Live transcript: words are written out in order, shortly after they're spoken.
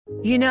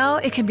You know,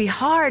 it can be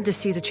hard to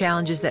see the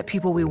challenges that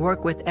people we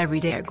work with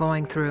every day are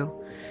going through.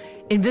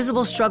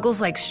 Invisible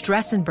struggles like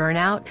stress and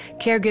burnout,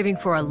 caregiving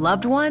for a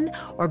loved one,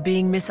 or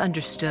being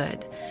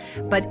misunderstood.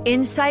 But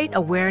insight,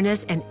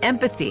 awareness, and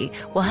empathy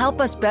will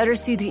help us better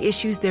see the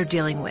issues they're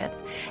dealing with.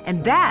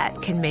 And that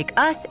can make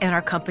us and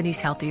our companies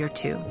healthier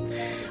too.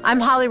 I'm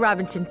Holly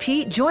Robinson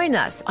Peete. Join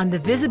us on The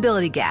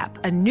Visibility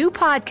Gap, a new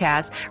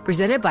podcast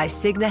presented by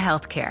Cigna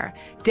Healthcare.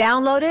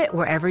 Download it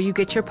wherever you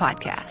get your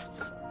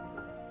podcasts.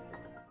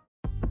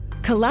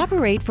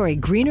 Collaborate for a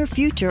greener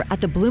future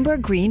at the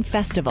Bloomberg Green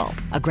Festival,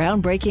 a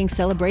groundbreaking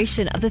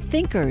celebration of the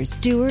thinkers,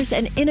 doers,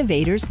 and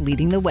innovators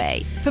leading the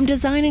way. From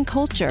design and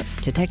culture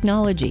to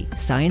technology,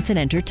 science, and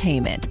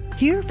entertainment.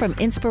 Hear from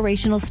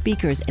inspirational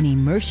speakers and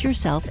immerse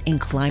yourself in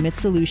climate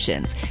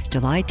solutions.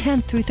 July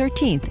 10th through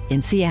 13th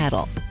in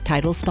Seattle.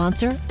 Title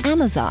sponsor,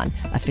 Amazon.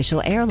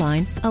 Official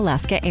airline,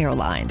 Alaska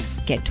Airlines.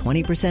 Get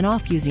 20%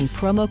 off using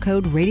promo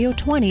code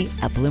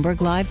radio20 at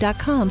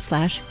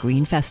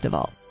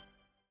bloomberglive.com/greenfestival.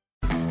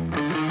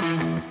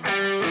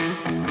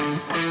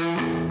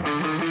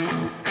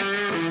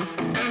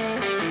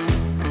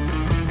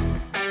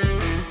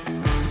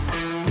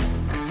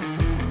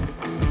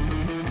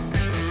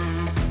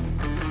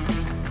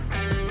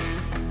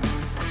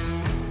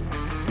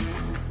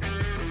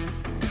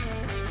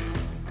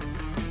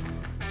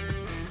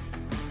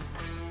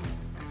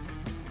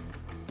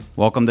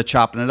 Welcome to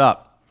Chopping It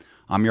Up.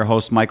 I'm your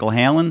host, Michael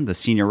Halen, the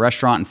Senior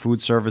Restaurant and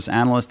Food Service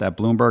Analyst at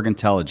Bloomberg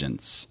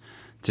Intelligence.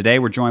 Today,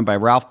 we're joined by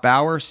Ralph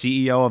Bauer,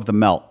 CEO of The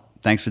Melt.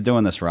 Thanks for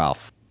doing this,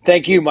 Ralph.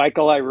 Thank you,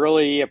 Michael. I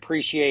really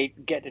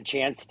appreciate getting a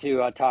chance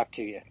to talk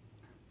to you.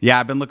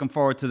 Yeah, I've been looking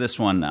forward to this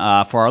one.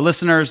 For our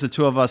listeners, the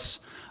two of us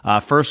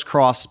first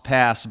crossed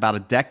paths about a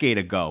decade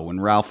ago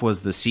when Ralph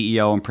was the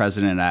CEO and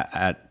president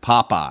at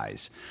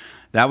Popeyes.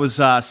 That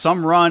was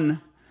some run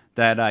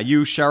that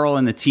you, Cheryl,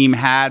 and the team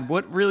had.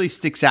 What really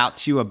sticks out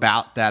to you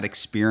about that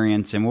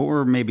experience, and what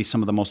were maybe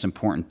some of the most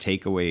important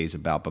takeaways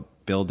about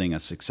building a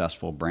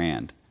successful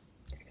brand?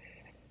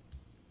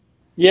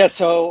 Yeah,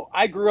 so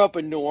I grew up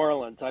in New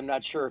Orleans. I'm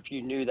not sure if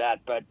you knew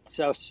that, but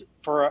so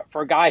for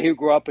a guy who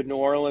grew up in New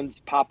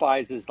Orleans,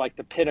 Popeyes is like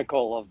the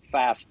pinnacle of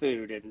fast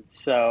food, and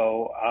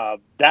so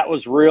that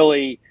was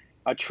really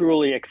a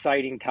truly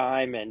exciting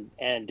time,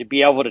 and to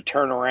be able to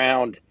turn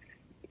around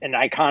an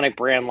iconic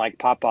brand like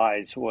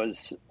Popeyes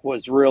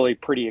was really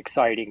pretty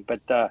exciting.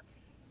 But the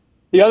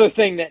other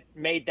thing that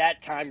made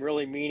that time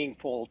really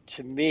meaningful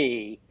to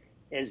me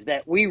is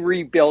that we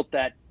rebuilt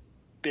that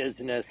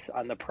business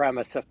on the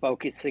premise of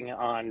focusing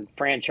on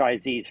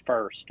franchisees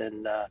first.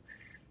 And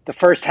the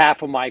first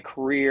half of my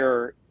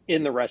career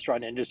in the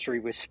restaurant industry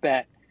was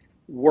spent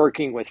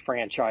working with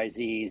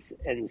franchisees.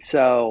 And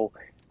so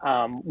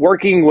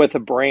working with a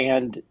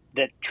brand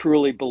that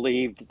truly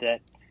believed that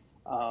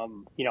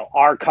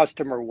our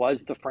customer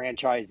was the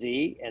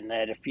franchisee, and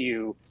that if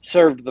you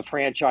served the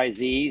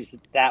franchisees,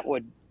 that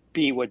would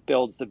be what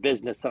builds the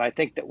business. And I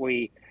think that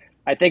we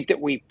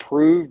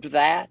proved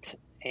that.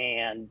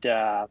 And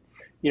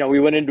we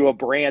went into a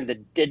brand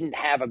that didn't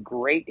have a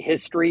great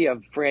history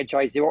of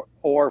franchisee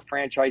or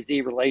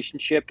franchisee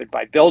relationship, and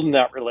by building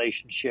that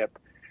relationship,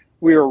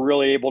 we were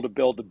really able to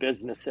build a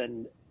business.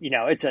 And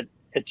it's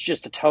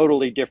just a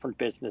totally different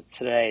business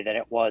today than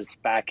it was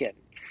back in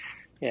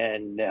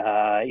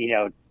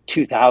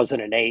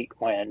 2008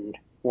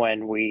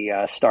 when we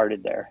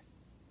started there.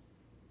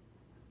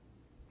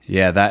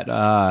 Yeah,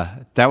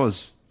 that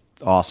was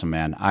awesome,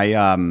 man. I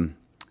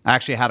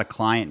actually had a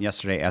client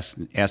yesterday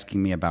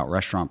asking me about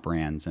restaurant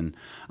brands, and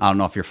I don't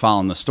know if you're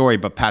following the story,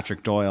 but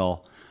Patrick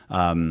Doyle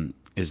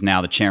is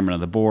now the chairman of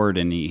the board,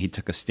 and he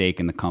took a stake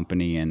in the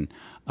company. And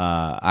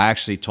I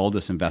actually told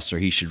this investor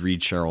he should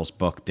read Cheryl's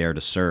book, Dare to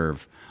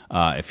Serve,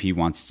 if he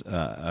wants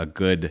a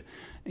good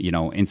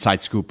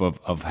inside scoop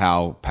of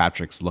how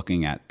Patrick's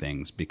looking at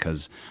things,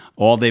 because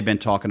all they've been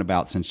talking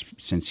about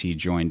since he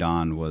joined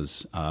on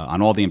was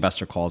on all the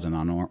investor calls and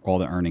on all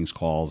the earnings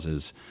calls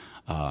is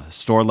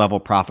store level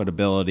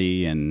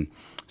profitability and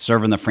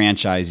serving the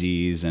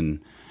franchisees. And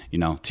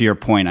to your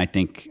point, I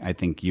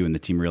think you and the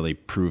team really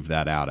proved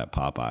that out at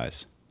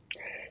Popeyes.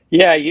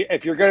 Yeah,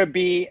 if you're going to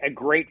be a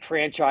great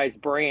franchise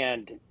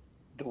brand,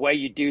 the way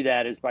you do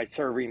that is by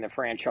serving the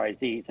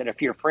franchisees. And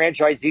if your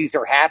franchisees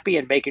are happy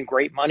and making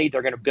great money,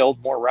 they're going to build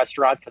more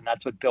restaurants, and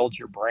that's what builds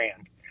your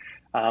brand.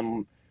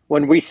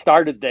 When we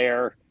started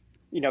there,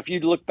 if you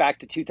look back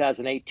to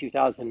 2008,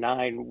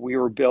 2009, we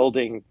were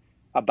building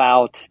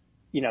about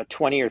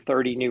 20 or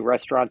 30 new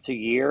restaurants a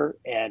year,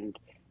 and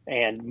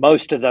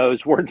most of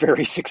those weren't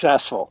very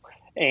successful.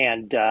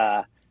 And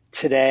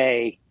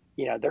today,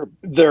 they're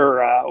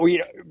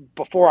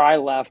before I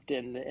left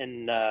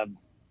in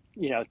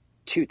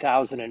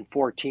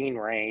 2014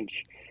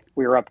 range,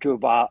 we were up to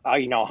about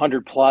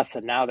 100 plus,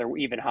 and now they're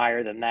even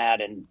higher than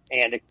that. And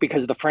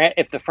because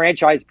if the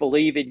franchise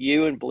believe in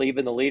you and believe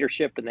in the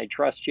leadership and they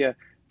trust you,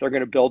 they're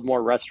going to build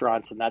more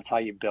restaurants, and that's how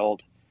you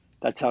build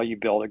a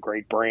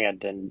great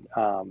brand. And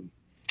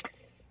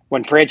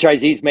when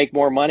franchisees make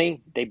more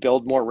money, they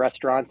build more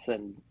restaurants,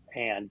 and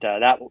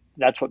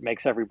that's what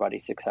makes everybody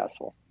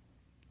successful.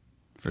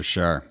 For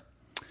sure.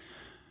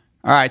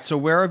 All right. So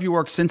where have you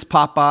worked since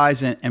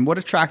Popeyes, and what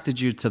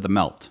attracted you to the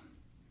Melt?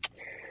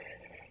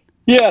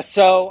 Yeah,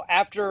 so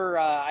after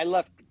I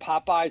left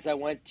Popeyes, I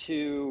went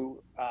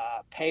to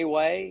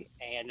Payway,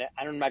 and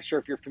I'm not sure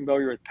if you're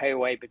familiar with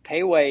Payway, but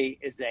Payway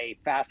is a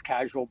fast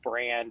casual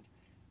brand,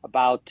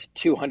 about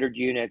 200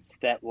 units,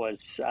 that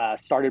was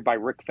started by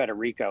Rick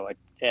Federico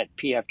at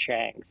PF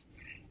Chang's.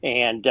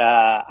 And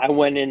I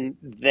went in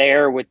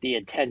there with the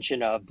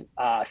intention of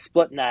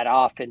splitting that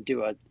off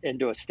into a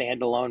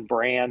standalone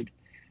brand.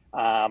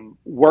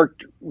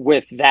 Worked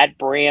with that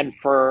brand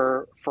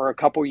for a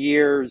couple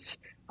years.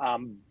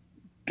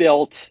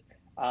 Built.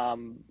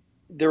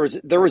 There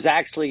was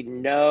actually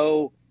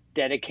no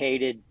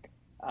dedicated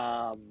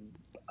um,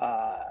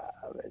 uh,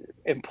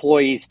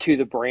 employees to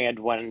the brand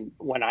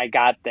when I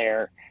got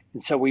there,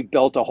 and so we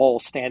built a whole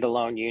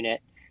standalone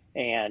unit,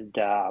 and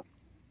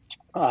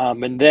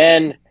and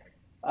then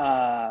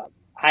I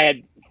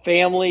had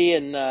family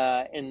in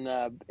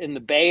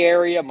the Bay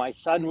Area. My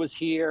son was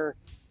here,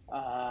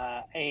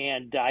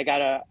 and I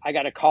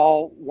got a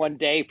call one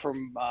day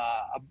from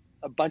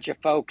a bunch of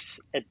folks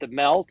at the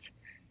Melt,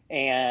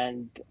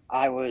 and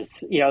I was,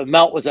 the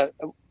Melt was a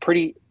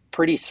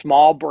pretty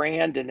small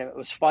brand, and it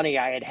was funny.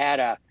 I had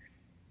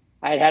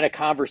had a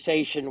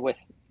conversation with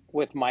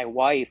my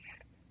wife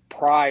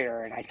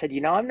prior, and I said,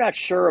 I'm not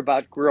sure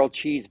about grilled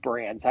cheese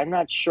brands. I'm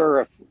not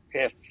sure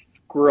if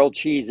grilled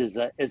cheese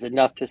is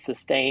enough to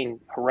sustain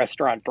a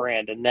restaurant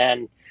brand. And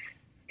then,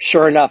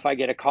 sure enough, I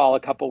get a call a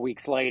couple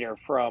weeks later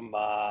from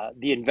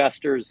the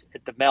investors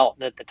at the Melt,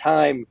 and at the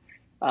time,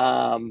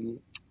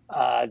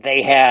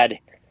 they had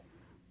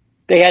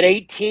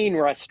 18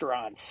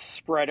 restaurants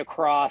spread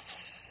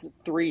across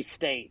 3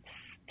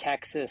 states: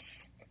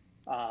 Texas,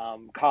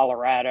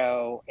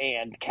 Colorado,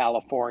 and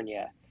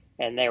California.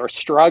 And they were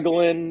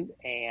struggling,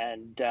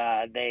 and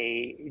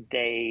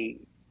they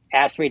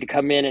asked me to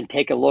come in and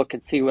take a look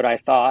and see what I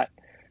thought.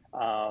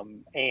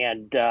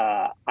 And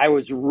I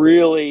was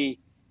really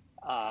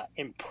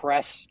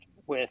impressed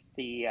with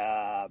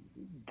the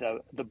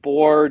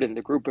board and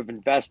the group of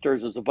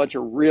investors. There's a bunch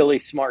of really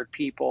smart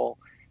people.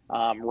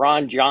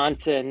 Ron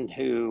Johnson,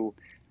 who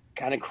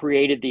kind of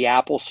created the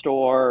Apple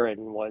Store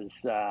and was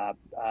at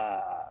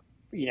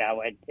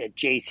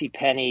J.C.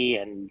 Penney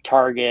and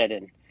Target,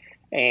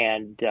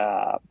 and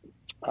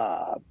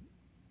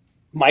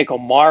Michael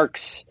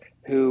Marks,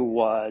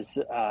 who's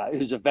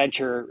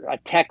a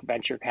tech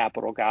venture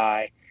capital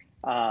guy.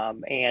 I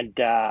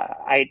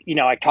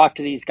talked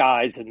to these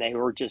guys, and they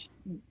were just,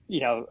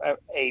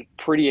 a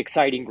pretty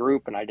exciting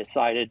group. And I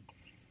decided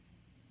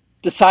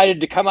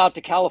to come out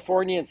to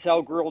California and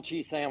sell grilled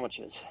cheese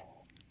sandwiches.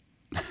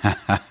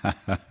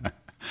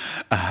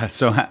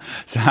 So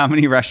how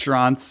many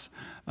restaurants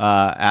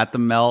at the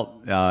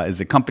Melt? Is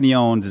it company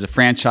owned? Is it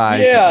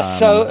franchised?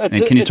 Yeah.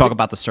 And can you talk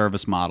about the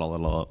service model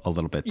a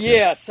little bit too?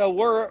 Yeah. So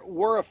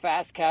we're a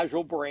fast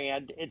casual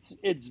brand.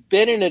 It's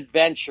been an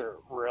adventure,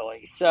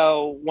 really.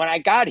 So when I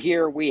got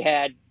here, we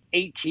had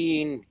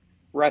 18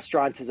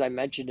 restaurants, as I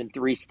mentioned, in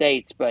 3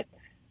 states. But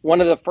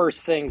one of the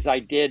first things I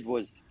did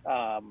was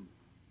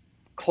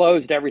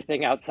closed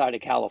everything outside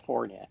of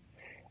California.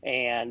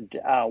 And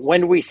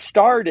when we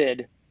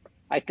started,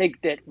 I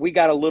think that we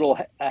got a little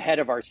ahead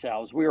of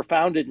ourselves. We were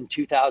founded in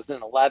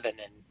 2011,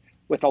 and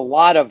with a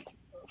lot of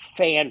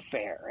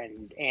fanfare,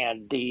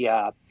 and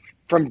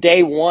from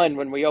day one,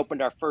 when we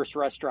opened our first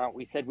restaurant,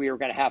 we said we were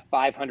going to have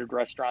 500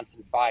 restaurants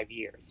in 5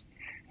 years.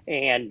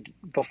 And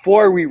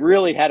before we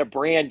really had a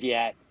brand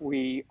yet,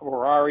 we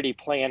were already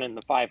planning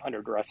the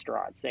 500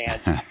 restaurants,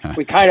 and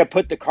we kind of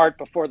put the cart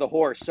before the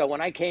horse. So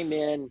when I came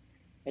in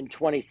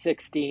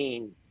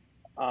 2016,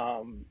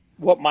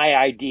 what my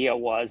idea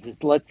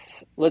is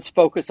let's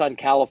focus on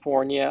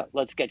California.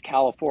 Let's get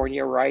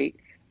California right.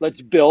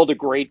 Let's build a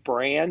great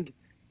brand,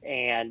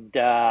 and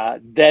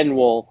then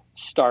we'll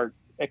start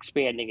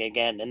expanding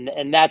again.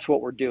 And that's what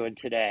we're doing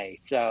today.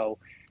 So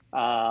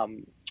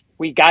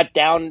we got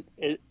down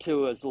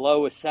to as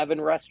low as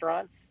 7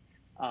 restaurants.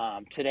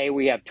 Today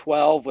we have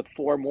 12, with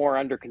 4 more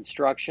under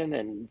construction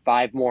and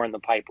 5 more in the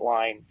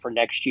pipeline for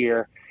next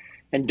year.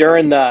 And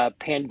during the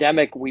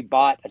pandemic, we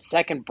bought a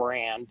second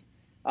brand,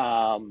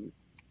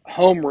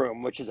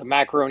 Homeroom, which is a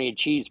macaroni and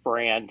cheese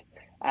brand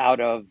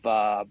out of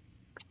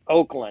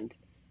Oakland.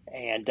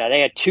 And they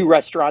had 2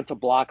 restaurants a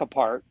block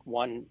apart.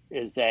 One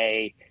is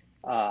a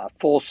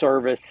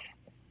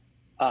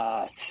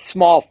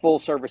small full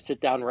service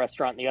sit down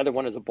restaurant. And the other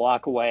one is a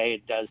block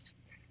away. It does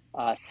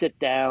sit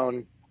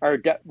down, or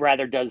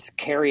rather does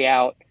carry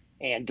out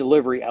and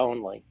delivery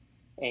only.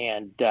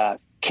 And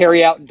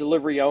carry out and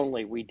delivery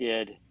only, we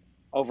did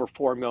over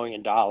 $4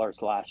 million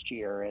last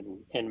year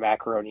in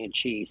macaroni and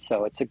cheese.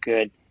 So it's a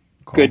good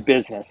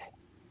business.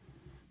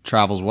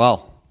 Travels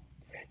well.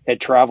 It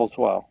travels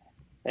well.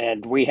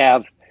 And we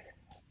have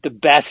the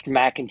best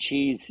mac and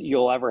cheese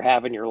you'll ever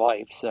have in your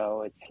life.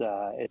 So it's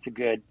a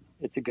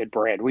good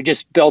brand. We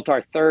just built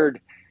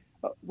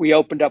we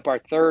opened up our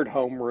third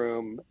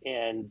homeroom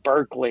in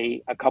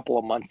Berkeley a couple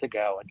of months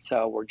ago. And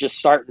so we're just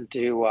starting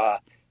to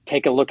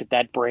take a look at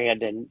that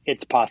brand and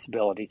its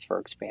possibilities for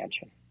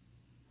expansion.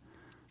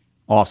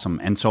 Awesome.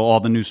 And so all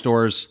the new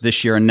stores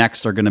this year and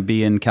next are going to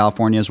be in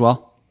California as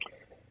well?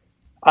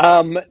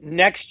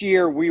 Next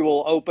year we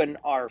will open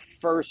our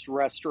first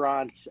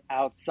restaurants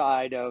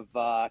outside of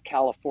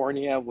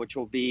California, which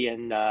will be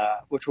in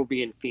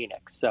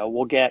Phoenix. So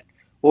we'll get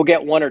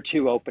one or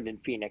two open in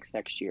Phoenix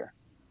next year.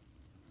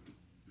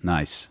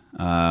 Nice.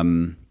 Are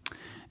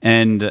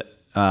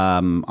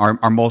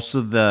most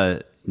of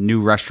the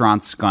new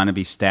restaurants going to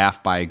be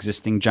staffed by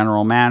existing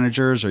general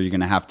managers, or are you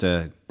going to have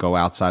to go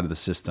outside of the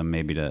system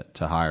maybe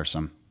to hire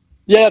some?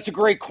 Yeah, that's a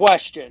great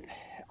question.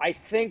 I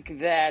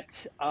think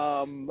that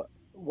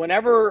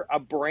whenever a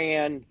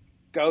brand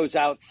goes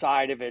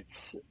outside of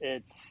its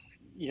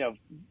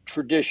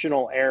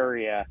traditional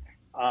area,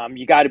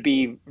 you got to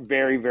be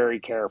very, very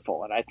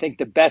careful. And I think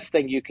the best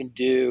thing you can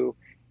do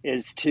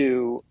is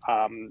to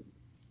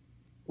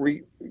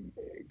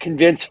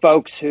convince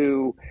folks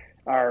who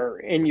are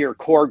in your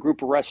core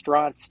group of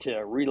restaurants to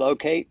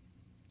relocate.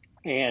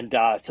 And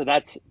so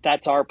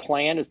that's our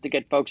plan, is to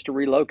get folks to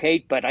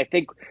relocate. But I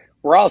think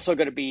we're also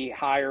going to be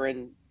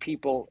hiring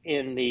people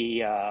in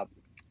the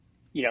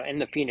in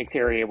the Phoenix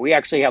area. We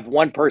actually have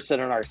one person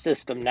in our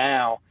system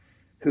now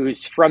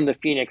who's from the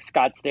Phoenix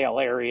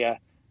Scottsdale area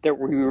that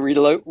we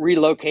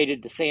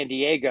relocated to San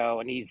Diego,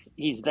 and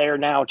he's there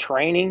now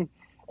training.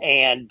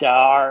 And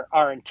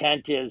our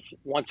intent is,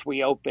 once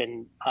we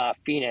open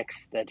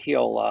Phoenix, that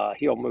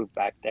he'll move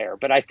back there.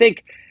 But I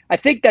think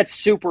that's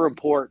super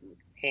important,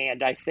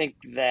 and I think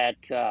that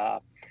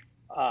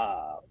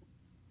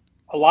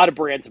a lot of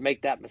brands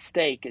make that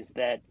mistake, is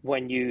that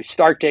when you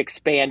start to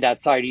expand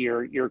outside of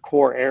your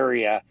core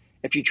area,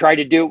 if you try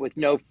to do it with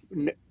no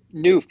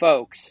new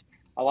folks,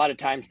 a lot of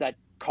times that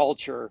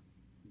culture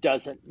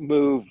doesn't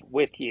move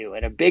with you.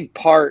 And a big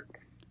part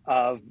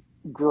of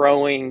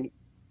growing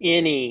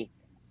any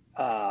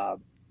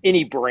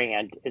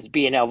brand is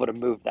being able to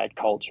move that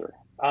culture.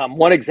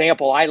 One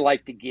example I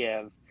like to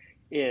give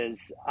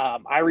is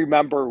I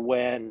remember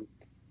when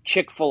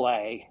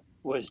Chick-fil-A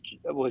was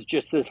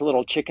just this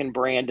little chicken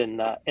brand in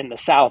the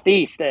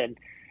Southeast, and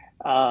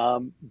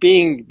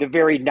being the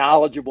very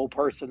knowledgeable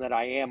person that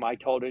I am, I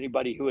told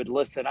anybody who would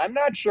listen, I'm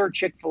not sure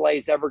Chick-fil-A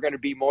is ever going to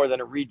be more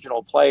than a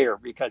regional player,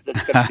 because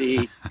it's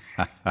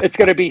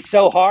going to be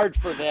so hard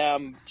for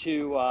them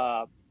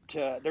to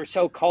they're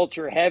so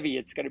culture heavy.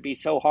 It's going to be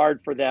so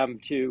hard for them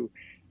to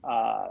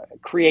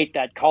create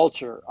that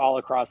culture all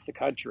across the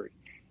country.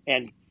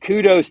 And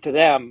kudos to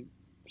them.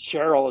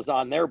 Cheryl is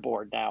on their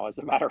board now, as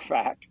a matter of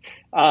fact.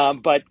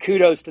 But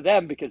kudos to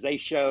them, because they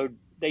showed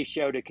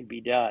it can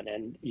be done.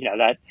 And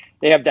that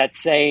they have that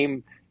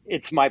same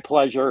 "it's my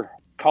pleasure"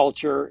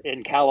 culture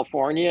in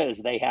California as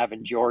they have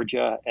in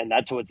Georgia, and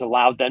that's what's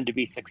allowed them to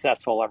be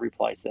successful every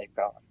place they've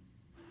gone.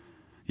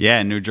 Yeah,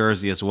 in New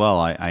Jersey as well.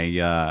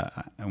 I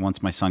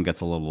once my son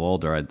gets a little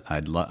older,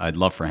 I'd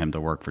love for him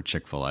to work for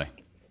Chick-fil-A.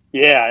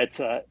 Yeah,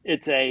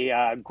 it's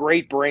a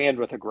great brand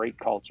with a great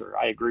culture.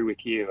 I agree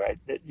with you.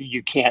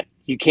 You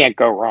can't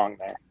go wrong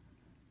there.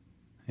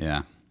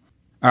 Yeah.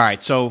 All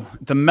right. So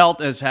the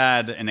Melt has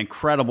had an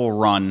incredible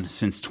run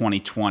since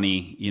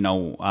 2020.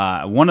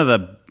 One of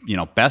the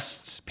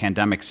best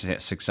pandemic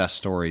success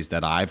stories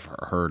that I've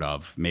heard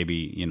of,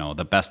 maybe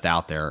the best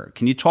out there.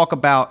 Can you talk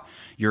about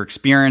your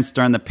experience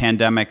during the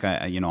pandemic?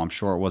 I'm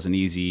sure it wasn't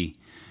easy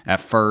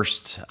at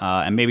first,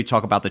 and maybe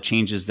talk about the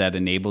changes that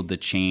enabled the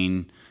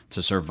chain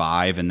to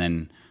survive and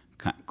then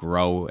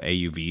grow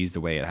AUVs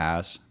the way it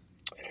has.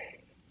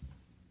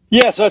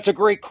 Yeah, so that's a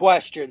great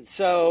question.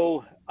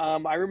 So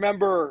I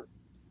remember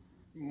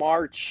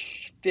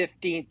March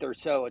 15th or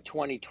so of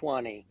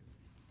 2020,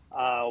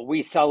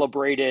 we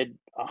celebrated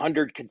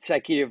 100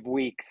 consecutive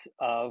weeks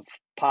of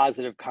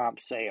positive comp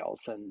sales,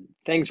 and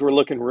things were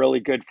looking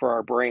really good for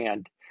our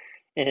brand.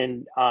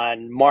 And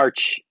on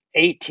March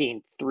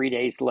 18th, 3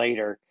 days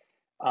later,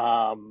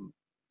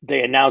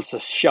 they announced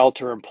a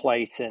shelter in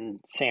place in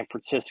San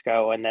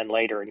Francisco and then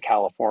later in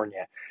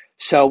California.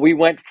 So we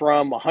went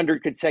from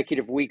 100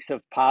 consecutive weeks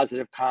of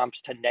positive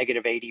comps to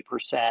negative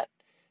 80%,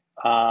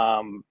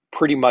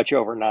 pretty much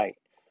overnight,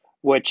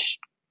 which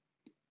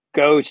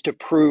goes to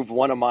prove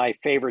one of my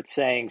favorite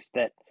sayings,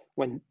 that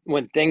when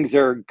things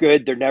are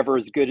good, they're never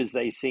as good as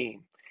they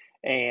seem.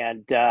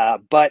 And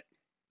but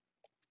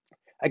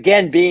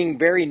again, being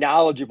very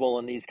knowledgeable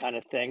in these kind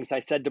of things, I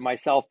said to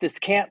myself, this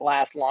can't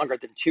last longer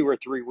than 2 or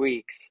 3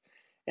 weeks.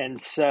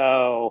 And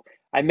so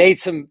I made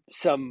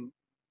some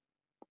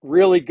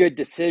really good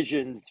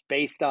decisions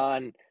based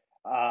on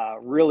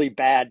really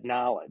bad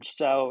knowledge.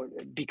 So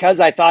because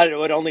I thought it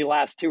would only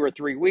last 2 or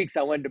 3 weeks,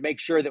 I wanted to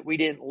make sure that we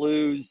didn't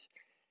lose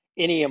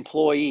any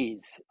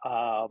employees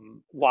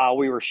while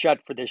we were shut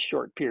for this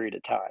short period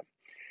of time.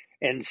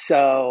 And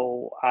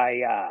so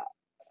I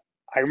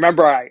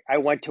remember I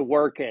went to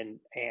work, and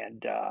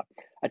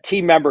a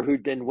team member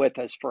who'd been with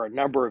us for a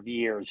number of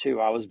years, who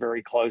I was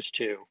very close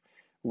to,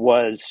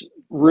 was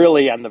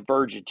really on the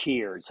verge of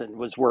tears and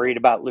was worried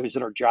about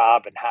losing her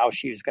job and how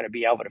she was going to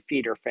be able to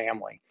feed her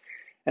family.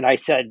 And I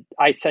said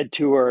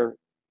to her,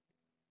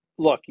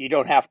 look, you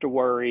don't have to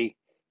worry.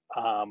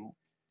 um,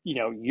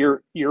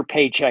 your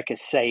paycheck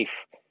is safe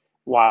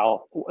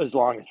as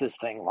long as this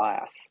thing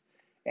lasts.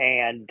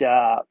 And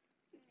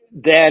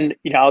then,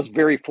 I was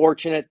very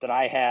fortunate that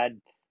I had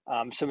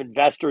some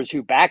investors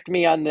who backed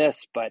me on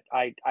this, but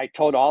I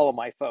told all of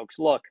my folks,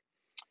 look,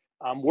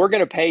 we're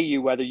going to pay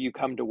you whether you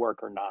come to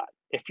work or not.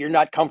 If you're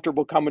not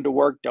comfortable coming to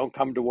work, don't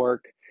come to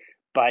work.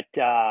 But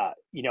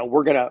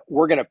we're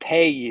gonna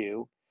pay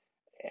you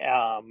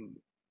um,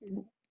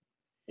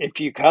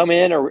 if you come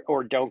in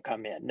or don't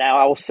come in. Now,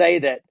 I will say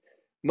that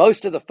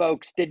most of the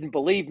folks didn't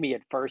believe me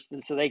at first,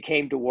 and so they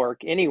came to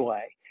work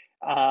anyway.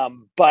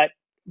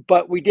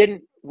 But we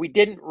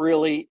didn't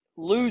really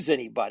lose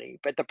anybody.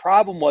 But the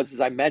problem was, as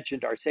I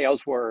mentioned, our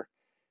sales were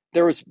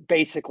there was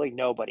basically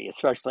nobody,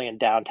 especially in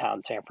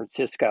downtown San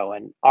Francisco.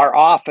 And our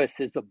office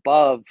is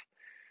above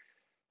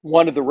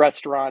one of the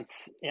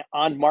restaurants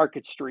on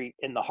Market Street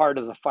in the heart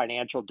of the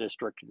financial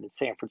district in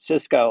San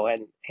Francisco.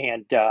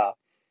 And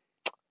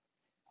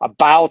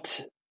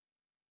about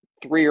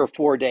 3 or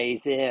 4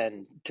 days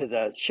in to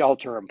the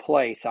shelter in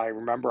place, I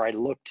remember I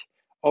looked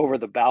over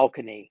the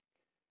balcony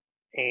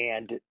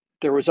and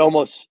there was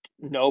almost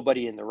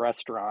nobody in the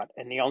restaurant,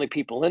 and the only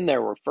people in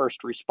there were first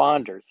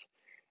responders.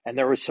 And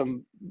there were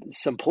some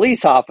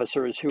police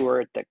officers who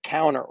were at the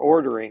counter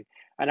ordering,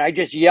 and I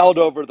just yelled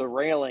over the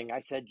railing.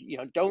 I said,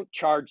 don't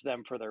charge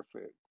them for their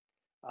food.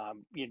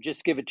 You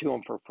just give it to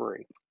them for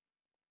free.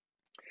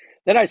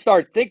 Then I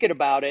started thinking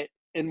about it,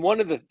 and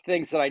one of the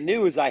things that I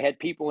knew is I had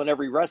people in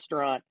every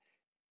restaurant,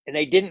 and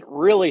they didn't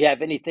really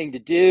have anything to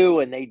do,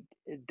 and they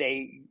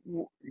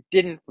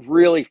didn't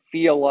really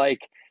feel like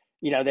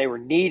they were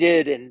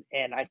needed.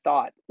 And I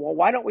thought, well,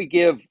 why don't we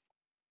give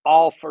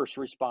all first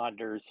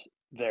responders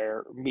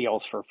their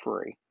meals for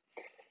free?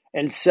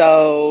 And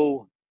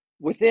so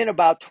within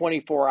about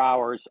 24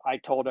 hours, I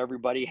told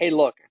everybody, hey,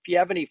 look, if you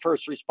have any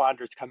first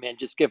responders come in,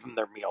 just give them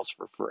their meals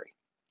for free.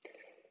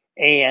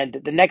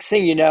 And the next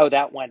thing you know,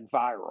 that went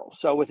viral.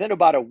 So within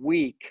about a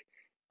week,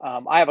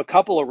 I have a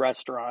couple of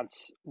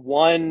restaurants,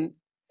 one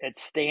at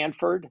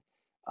Stanford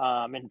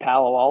in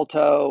Palo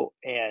Alto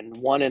and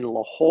one in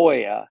La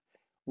Jolla,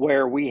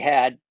 where we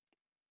had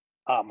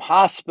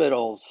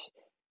hospitals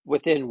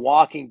within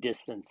walking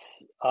distance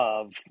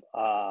of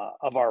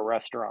our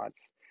restaurants.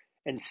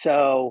 And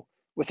so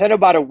within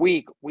about a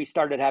week, we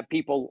started to have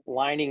people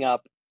lining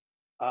up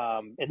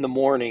in the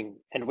morning,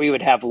 and we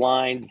would have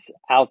lines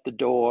out the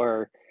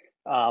door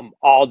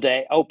all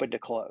day, open to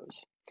close.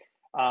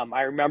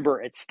 I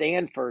remember at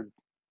Stanford,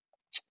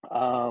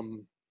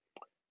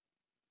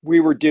 we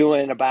were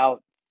doing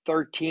about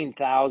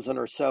 13,000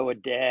 or so a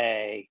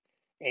day,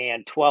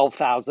 and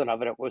 12,000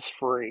 of it was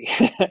free.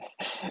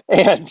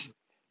 and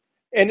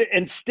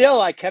and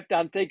still I kept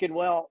on thinking,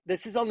 well,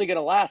 this is only going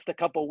to last a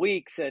couple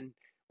weeks, and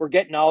we're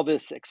getting all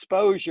this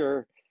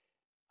exposure.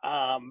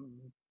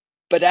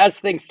 But as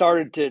things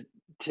started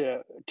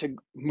to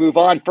move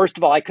on, first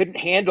of all, I couldn't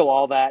handle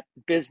all that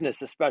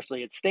business,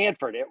 especially at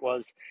Stanford. It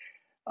was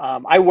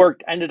I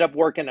ended up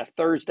working a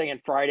Thursday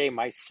and Friday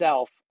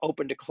myself,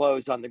 open to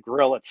close on the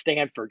grill at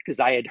Stanford,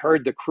 because I had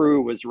heard the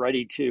crew was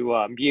ready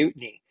to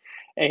mutiny,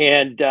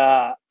 and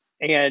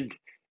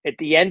at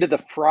the end of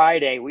the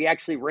Friday, we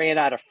actually ran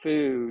out of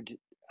food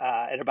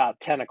at about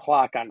 10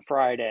 o'clock on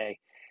Friday,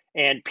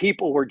 and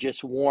people were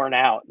just worn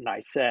out. And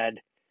I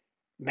said,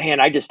 man,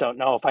 I just don't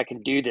know if I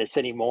can do this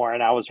anymore.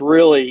 And um,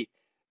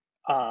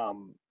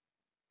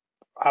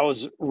 I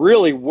was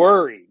really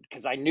worried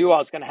because I knew I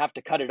was going to have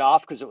to cut it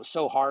off because it was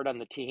so hard on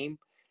the team.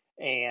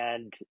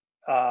 And,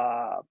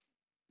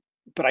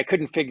 but I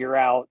couldn't figure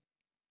out,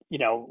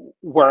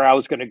 where I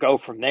was going to go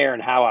from there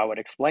and how I would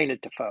explain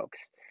it to folks.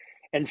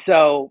 And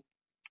so,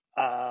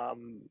 I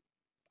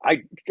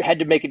had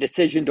to make a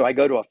decision. Do I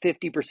go to a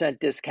 50%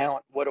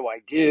 discount? What do I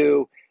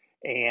do?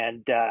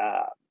 And,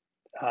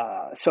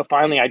 so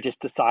finally, I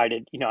just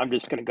decided, I'm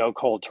just going to go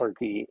cold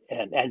turkey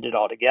and end it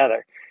all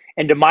together.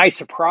 And to my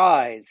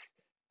surprise,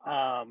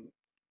 um,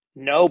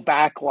 no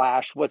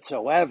backlash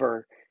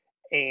whatsoever.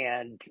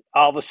 And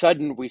all of a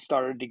sudden, we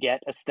started to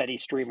get a steady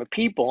stream of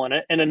people.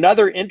 And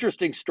another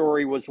interesting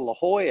story was La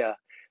Jolla.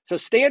 So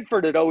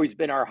Stanford had always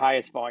been our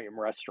highest volume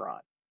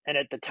restaurant. And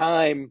at the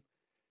time,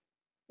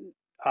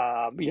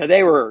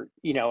 they were,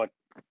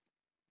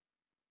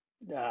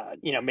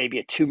 maybe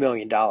a $2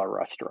 million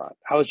restaurant.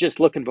 I was just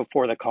looking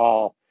before the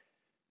call.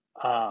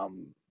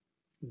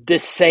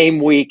 This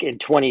same week in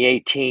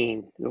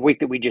 2018, the week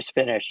that we just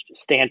finished,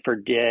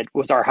 Stanford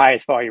was our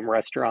highest volume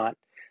restaurant,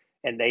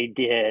 and they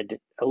did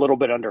a little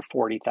bit under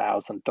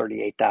 40,000,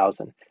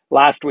 38,000.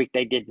 Last week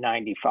they did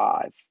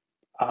 95.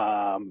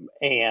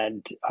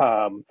 And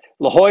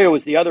La Jolla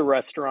was the other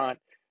restaurant.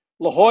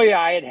 La Jolla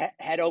I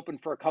had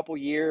opened for a couple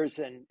years,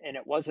 and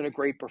it wasn't a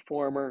great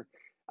performer.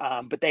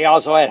 But they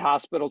also had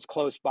hospitals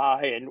close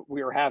by, and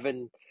we were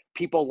having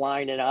people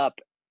lining up.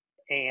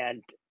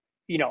 And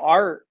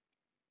our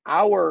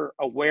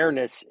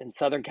awareness in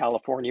Southern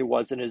California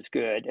wasn't as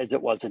good as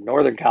it was in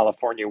Northern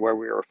California, where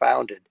we were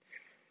founded.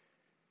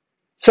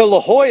 So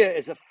La Jolla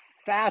is a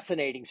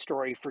fascinating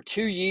story. For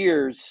 2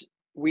 years,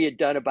 we had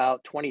done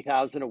about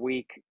 20,000 a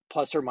week,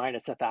 plus or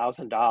minus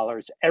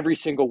 $1,000 every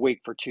single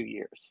week for 2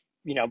 years.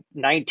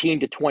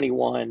 19 to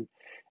 21,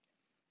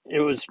 it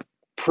was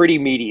pretty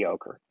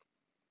mediocre.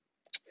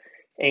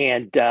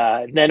 And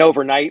then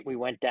overnight we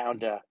went down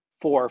to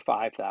 4 or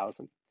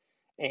 5,000.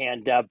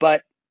 And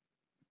but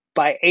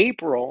by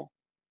April,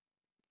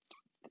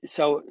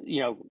 so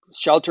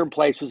shelter in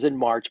place was in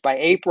March. By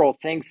April,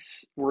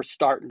 things were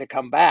starting to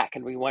come back,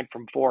 and we went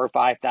from 4 or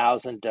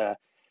 5,000 to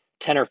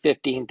 10 or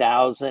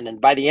 15,000.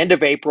 And by the end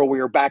of April, we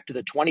were back to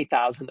the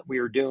 20,000 that we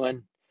were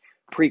doing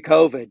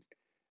pre-COVID.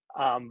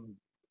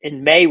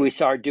 In May, we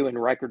started doing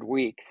record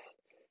weeks.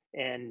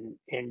 And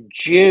in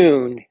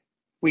June,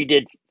 we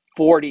did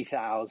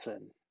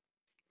 40,000.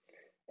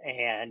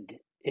 And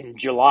in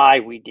July,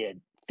 we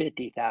did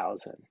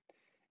 50,000.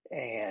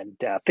 And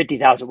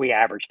 50,000, we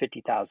averaged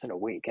 50,000 a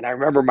week. And I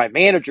remember my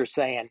manager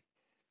saying,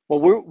 well,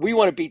 we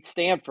want to beat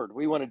Stanford.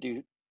 We want to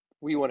do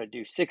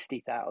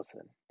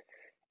 60,000.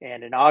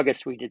 And in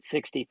August, we did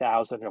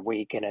 60,000 a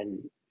week.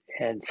 And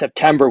in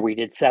September, we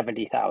did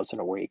 70,000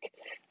 a week.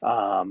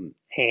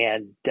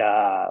 And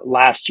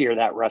last year,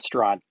 that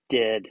restaurant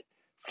did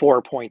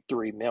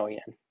 4.3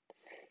 million.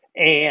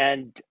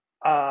 And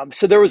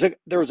so there was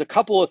a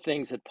couple of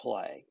things at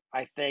play.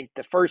 I think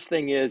the first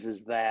thing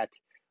is that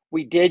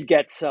we did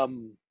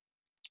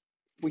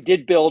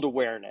build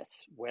awareness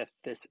with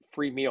this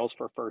free meals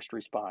for first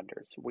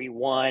responders. We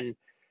won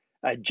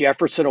a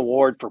Jefferson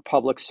Award for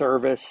public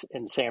service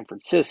in San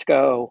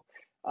Francisco.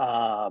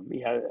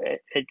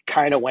 It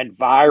kind of went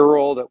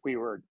viral that we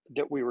were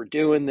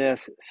doing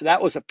this. So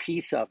that was a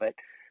piece of it.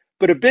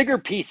 But a bigger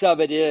piece of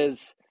it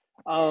is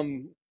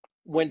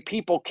when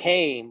people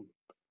came,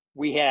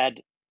 we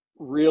had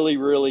really,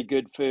 really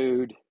good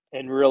food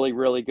and really,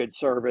 really good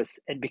service.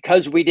 And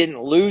because we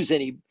didn't lose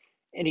any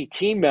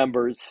team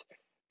members,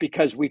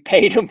 because we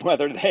paid them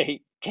whether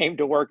they came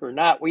to work or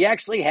not, we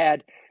actually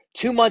had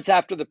 2 months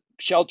after the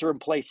shelter in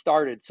place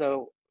started.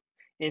 So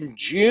in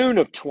June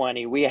of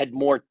 20, we had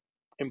more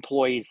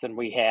employees than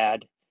we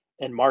had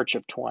in March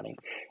of 20.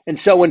 And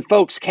so when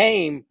folks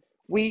came,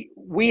 we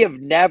have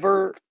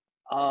never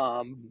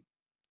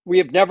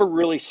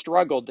really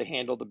struggled to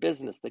handle the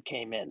business that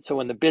came in. So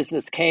when the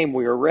business came,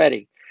 we were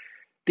ready.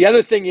 The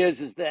other thing is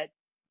that,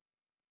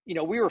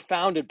 we were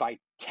founded by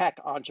tech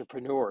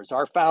entrepreneurs.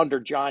 Our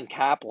founder, John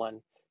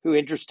Kaplan, who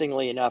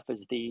interestingly enough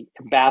is the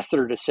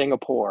ambassador to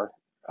Singapore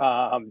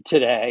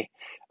today,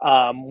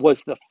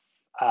 was the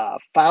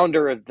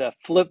founder of the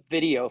Flip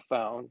video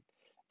phone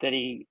that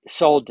he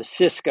sold to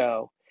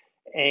Cisco.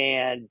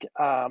 And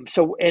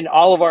and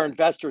all of our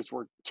investors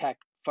were tech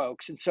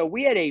folks. And so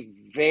we had a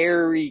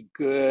very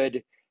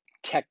good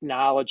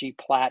technology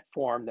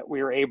platform that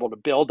we were able to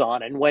build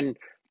on. And when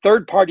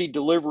third-party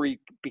delivery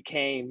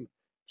became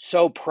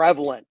so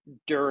prevalent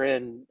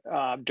during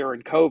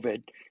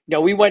COVID,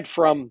 we went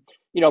from,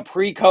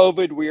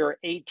 pre-COVID, we were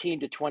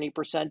 18 to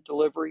 20%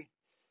 delivery.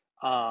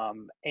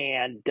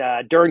 And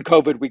during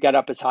COVID, we got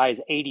up as high as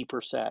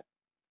 80%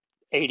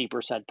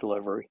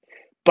 delivery.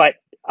 But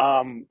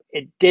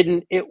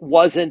it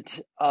wasn't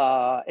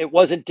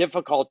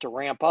difficult to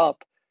ramp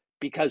up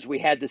because we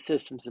had the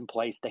systems in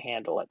place to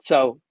handle it.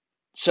 So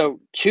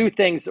two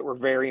things that were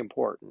very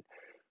important.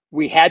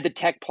 We had the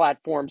tech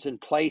platforms in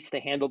place to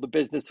handle the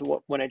business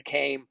when it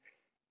came.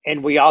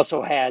 And we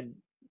also had,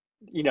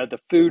 the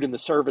food and the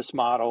service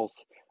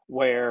models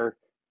where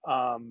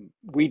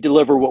we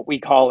deliver what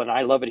we call an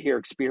I Love It Here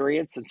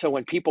experience. And so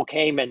when people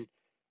came and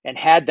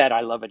had that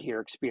I Love It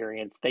Here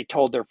experience, they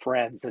told their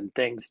friends and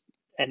things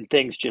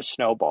just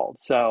snowballed.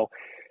 So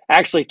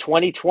actually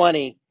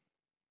 2020,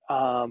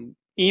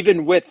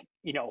 even with,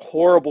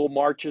 horrible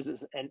March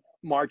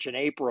and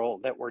April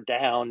that were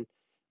down,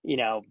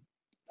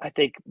 I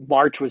think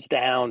March was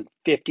down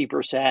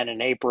 50%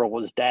 and April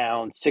was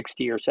down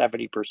 60 or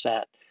 70%.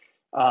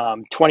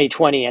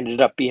 2020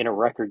 ended up being a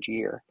record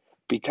year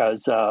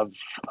because of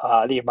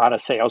the amount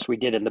of sales we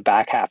did in the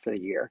back half of the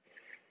year.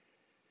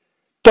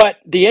 But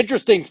the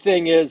interesting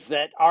thing is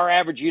that our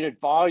average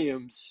unit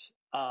volumes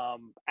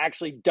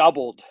actually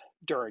doubled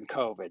during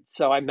COVID.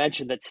 So I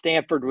mentioned that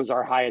Stanford was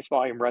our highest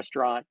volume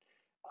restaurant.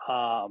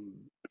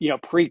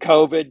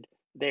 Pre-COVID,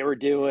 they were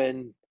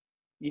doing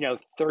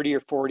 30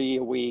 or 40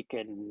 a week.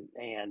 And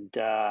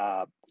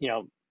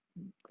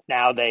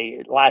now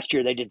last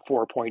year they did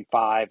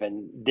 4.5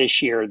 and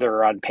this year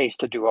they're on pace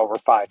to do over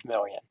 5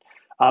 million.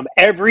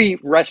 Every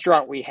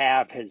restaurant we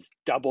have has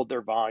doubled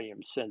their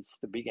volume since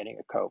the beginning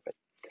of COVID.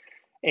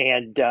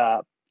 And,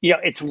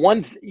 it's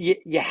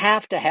you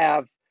have to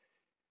have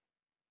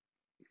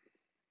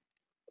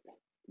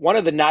one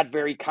of the not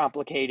very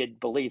complicated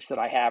beliefs that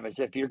I have is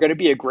if you're going to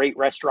be a great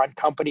restaurant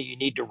company, you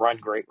need to run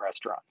great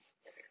restaurants.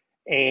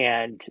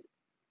 And,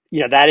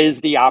 that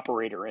is the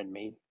operator in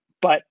me.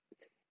 But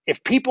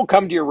if people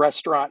come to your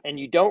restaurant and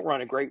you don't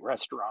run a great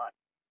restaurant,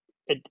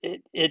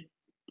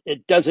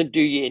 it doesn't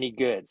do you any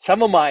good.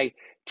 Some of my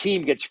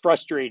team gets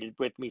frustrated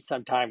with me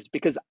sometimes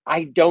because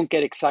I don't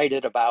get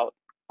excited about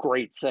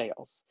great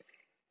sales.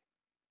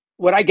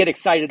 What I get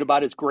excited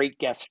about is great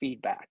guest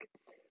feedback,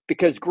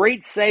 because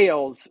great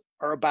sales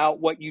are about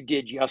what you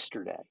did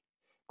yesterday.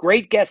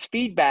 Great guest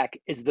feedback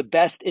is the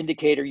best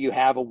indicator you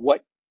have of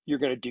what you're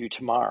going to do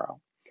tomorrow.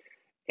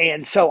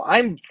 And so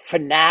I'm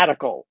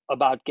fanatical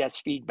about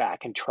guest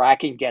feedback and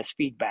tracking guest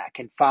feedback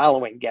and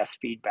following guest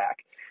feedback.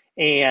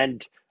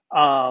 And,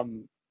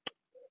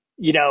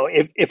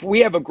 if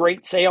we have a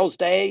great sales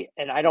day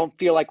and I don't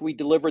feel like we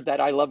delivered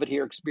that I love it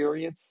here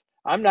experience,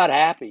 I'm not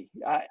happy.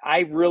 I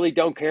really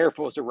don't care if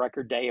it was a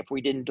record day if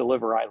we didn't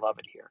deliver I love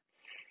it here.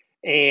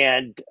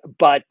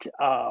 But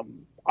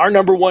our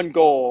number one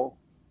goal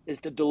is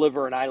to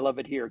deliver an I love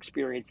it here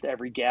experience to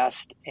every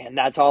guest. And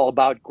that's all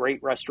about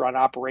great restaurant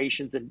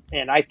operations. And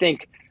I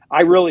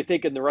really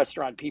think in the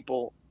restaurant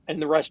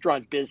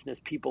business,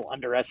 people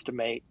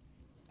underestimate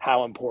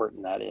how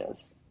important that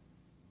is.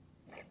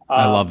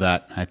 I love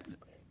that. I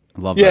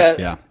love Yeah. that.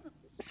 Yeah.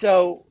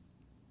 So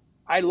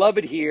I love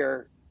it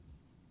here.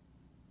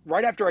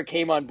 Right after I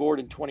came on board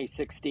in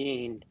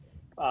 2016,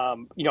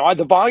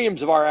 the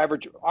volumes of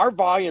our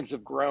volumes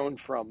have grown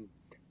from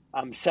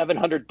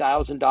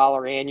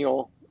 $700,000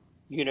 annual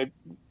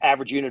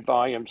average unit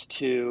volumes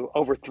to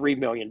over $3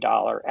 million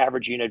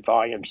average unit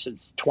volumes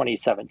since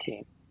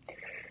 2017.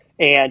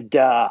 And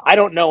I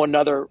don't know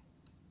another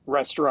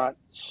restaurant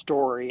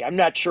story. I'm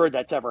not sure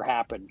that's ever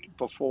happened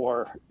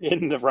before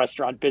in the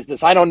restaurant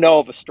business. I don't know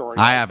of a story.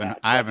 I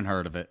haven't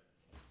heard of it.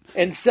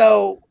 And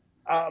so,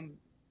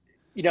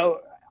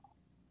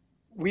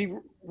 we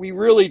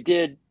really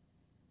did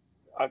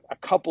a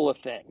couple of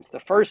things. The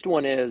first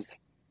one is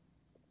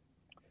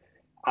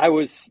I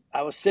was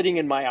sitting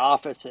in my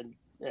office and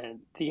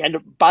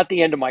about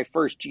the end of my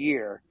first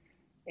year,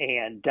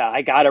 and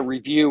I got a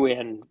review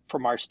in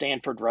from our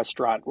Stanford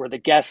restaurant where the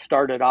guests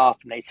started off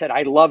and they said,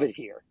 "I love it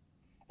here,"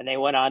 and they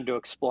went on to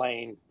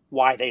explain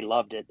why they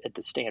loved it at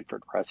the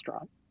Stanford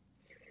restaurant.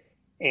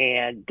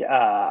 And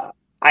I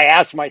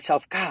asked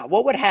myself, God,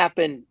 what would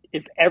happen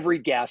if every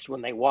guest,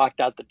 when they walked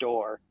out the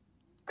door,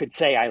 could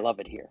say, "I love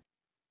it here"?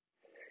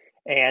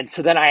 And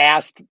so then I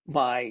asked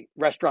my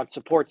restaurant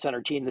support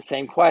center team the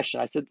same question.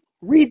 I said,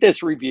 read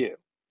this review.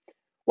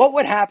 What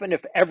would happen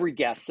if every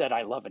guest said,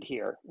 "I love it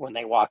here" when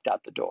they walked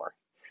out the door?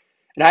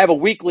 And I have a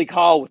weekly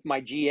call with my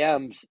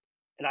GMs,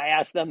 and I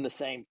asked them the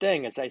same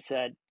thing. As I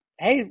said,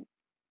 hey,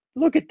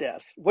 look at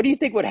this. What do you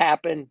think would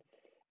happen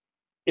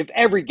if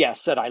every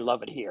guest said, "I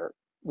love it here"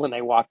 when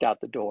they walked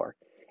out the door?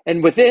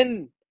 And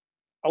within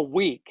a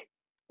week,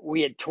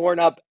 we had torn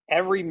up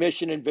every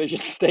mission and vision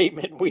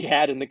statement we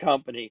had in the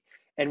company,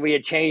 and we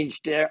had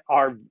changed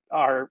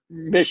our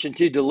mission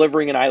to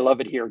delivering an I love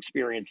it here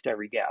experience to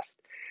every guest.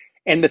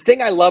 And the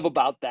thing I love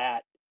about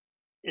that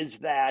is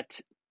that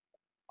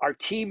our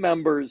team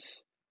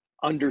members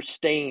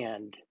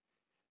understand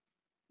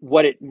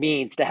what it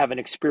means to have an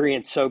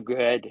experience so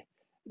good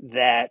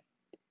that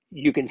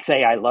you can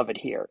say, "I love it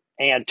here."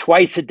 And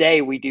twice a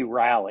day we do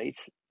rallies,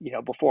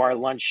 before our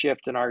lunch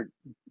shift and our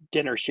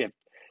dinner shift,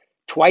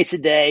 twice a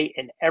day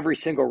in every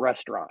single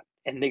restaurant.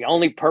 And the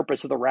only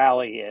purpose of the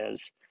rally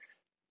is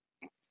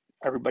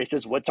everybody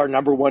says, "What's our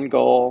number one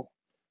goal?"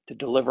 To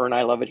deliver an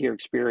I love it here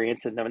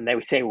experience. And then they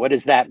would say, "What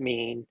does that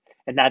mean?"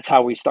 And that's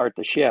how we start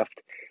the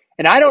shift.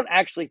 And I don't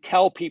actually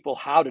tell people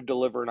how to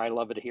deliver an I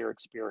love it here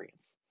experience.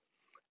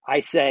 I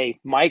say,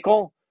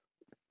 "Michael,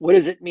 what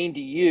does it mean to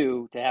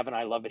you to have an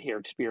I love it here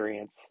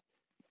experience?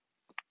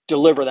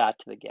 Deliver that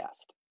to the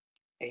guest."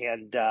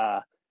 And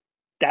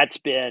that's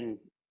been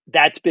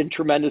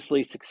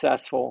tremendously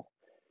successful,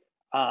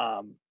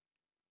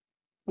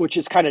 which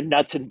is kind of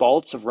nuts and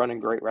bolts of running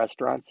great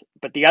restaurants.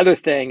 But the other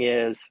thing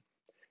is,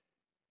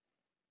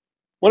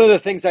 one of the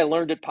things I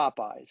learned at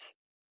Popeyes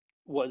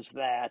was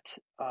that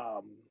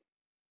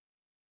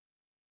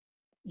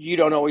you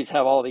don't always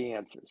have all the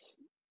answers.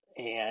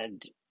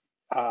 And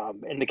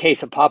in the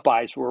case of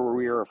Popeyes, where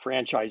we are a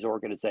franchise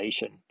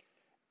organization,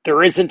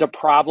 there isn't a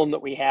problem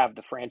that we have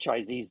the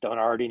franchisees don't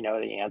already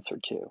know the answer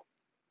to.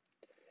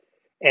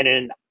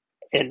 And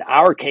in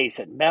our case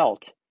at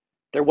Melt,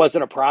 there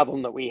wasn't a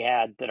problem that we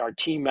had that our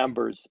team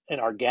members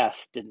and our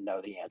guests didn't know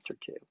the answer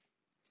to.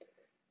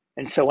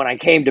 And so when I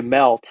came to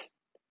Melt,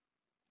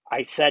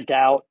 I sent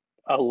out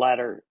a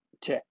letter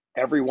to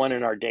everyone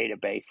in our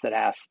database that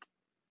asked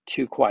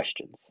two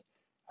questions.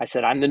 I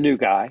said, "I'm the new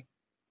guy.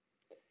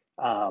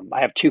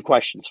 I have two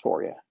questions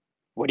for you.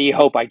 What do you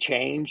hope I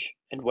change?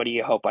 And what do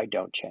you hope I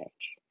don't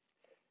change?"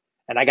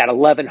 And I got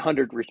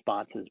 1,100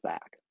 responses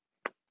back.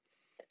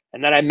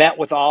 And then I met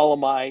with all of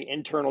my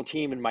internal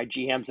team and my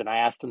GMs, and I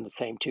asked them the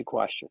same two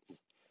questions.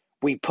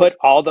 We put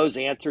all those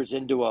answers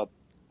into a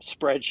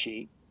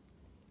spreadsheet,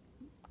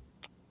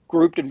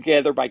 grouped them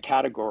together by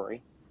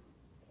category.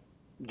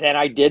 Then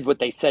I did what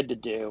they said to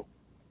do,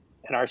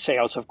 and our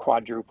sales have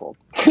quadrupled.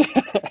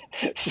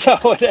 So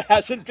it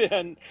hasn't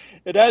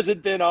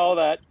been all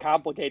that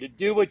complicated.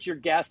 Do what your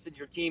guests and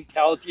your team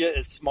tells you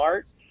is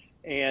smart,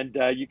 and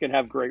you can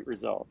have great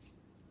results.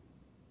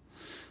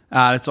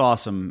 That's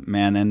awesome,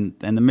 man. And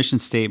the mission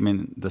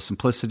statement, the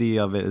simplicity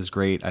of it is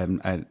great.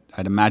 I'd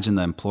imagine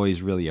the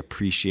employees really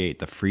appreciate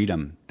the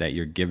freedom that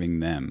you're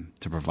giving them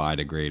to provide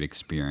a great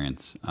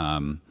experience.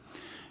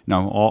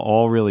 No,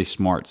 all really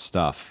smart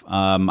stuff.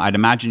 I'd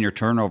imagine your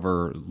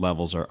turnover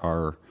levels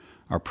are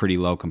pretty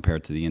low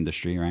compared to the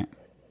industry, right?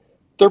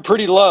 They're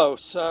pretty low.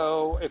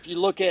 So if you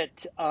look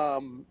at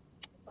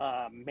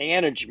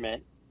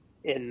management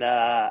in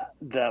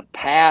the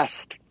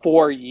past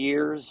 4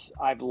 years,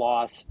 I've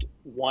lost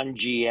one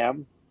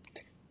GM,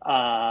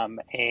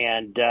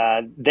 and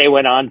they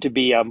went on to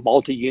be a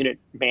multi-unit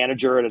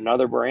manager at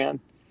another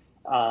brand.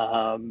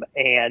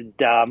 And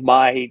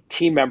my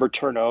team member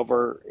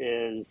turnover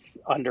is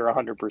under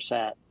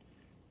 100%.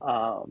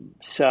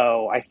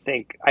 So I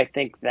think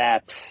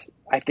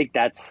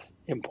that's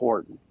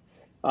important.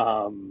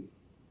 Um,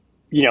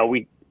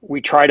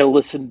 we try to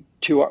listen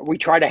to we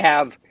try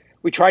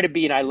to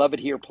be an I love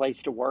it here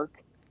place to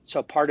work.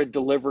 So part of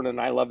delivering an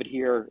I love it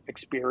here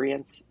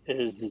experience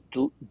is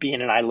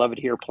being an I love it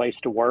here place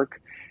to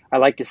work. I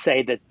like to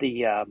say that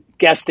the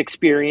guest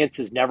experience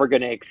is never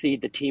going to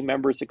exceed the team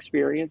members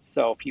experience.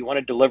 So if you want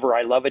to deliver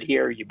I love it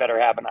here, you better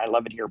have an I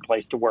love it here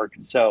place to work.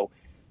 And so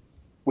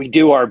we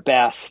do our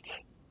best.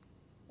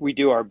 We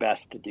do our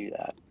best to do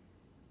that.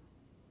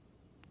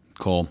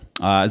 Cool.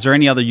 Is there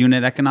any other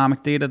unit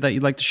economic data that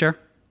you'd like to share?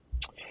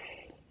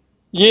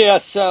 Yeah,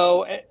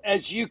 so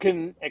as you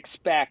can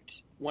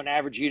expect, when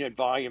average unit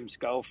volumes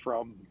go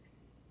from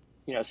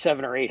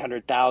 7 or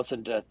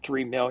 800,000 to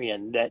 3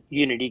 million, that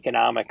unit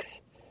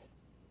economics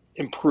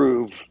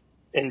improve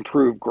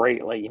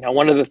greatly.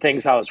 One of the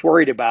things I was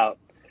worried about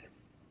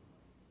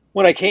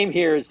when I came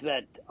here is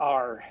that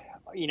our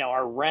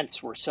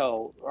rents were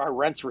so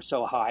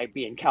high,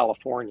 being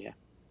California.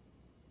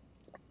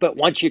 But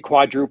once you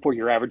quadruple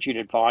your average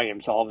unit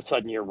volumes, all of a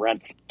sudden your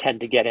rents tend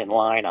to get in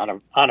line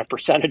on a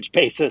percentage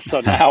basis.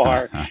 So now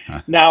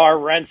our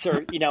rents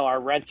are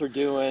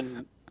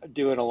doing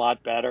a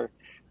lot better.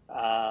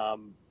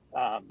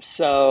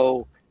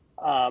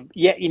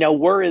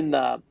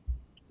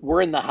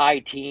 We're in the high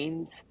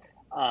teens.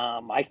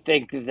 I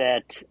think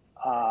that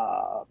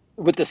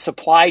with the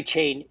supply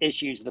chain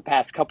issues the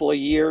past couple of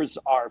years,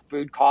 our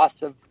food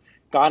costs have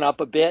gone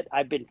up a bit.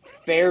 I've been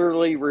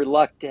fairly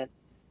reluctant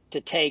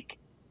to take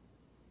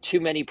too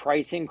many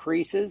price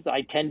increases.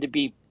 I tend to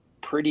be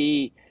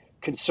pretty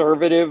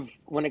conservative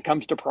when it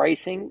comes to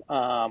pricing.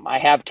 I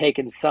have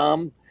taken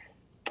some,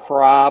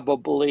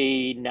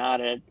 probably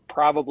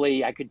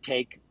I could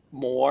take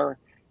more,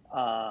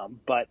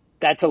 but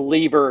that's a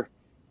lever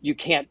you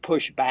can't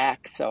push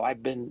back. So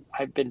I've been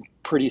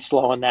pretty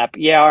slow on that.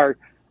 But yeah,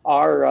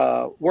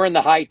 we're in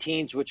the high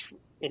teens, which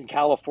in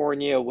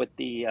California with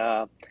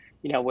the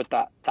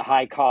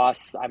high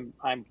costs,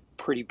 I'm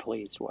pretty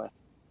pleased with.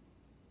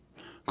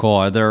 Cool.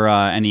 Are there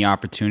any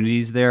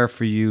opportunities there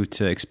for you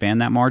to expand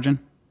that margin?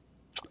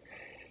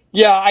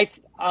 Yeah, I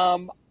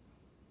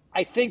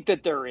think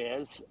that there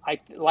is.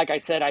 Like I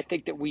said, I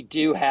think that we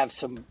do have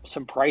some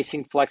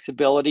pricing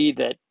flexibility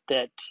that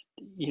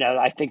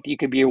I think you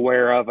could be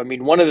aware of. I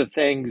mean, one of the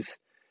things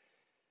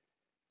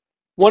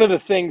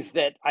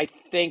that I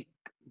think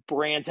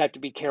brands have to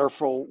be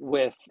careful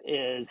with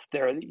is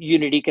their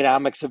unit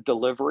economics of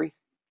delivery.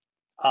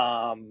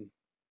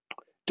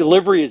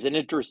 Delivery is an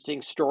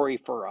interesting story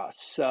for us.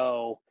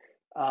 So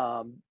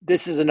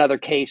this is another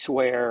case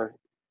where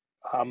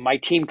my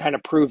team kind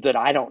of proved that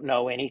I don't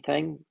know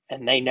anything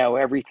and they know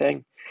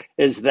everything.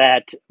 Is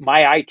that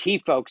my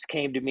IT folks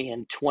came to me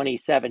in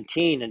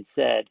 2017 and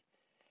said,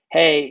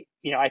 "Hey,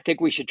 I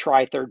think we should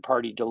try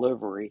third-party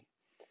delivery."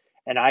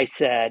 And I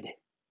said,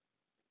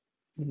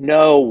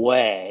 "No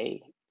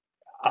way.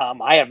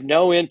 I have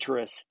no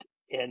interest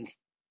in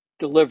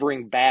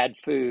delivering bad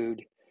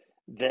food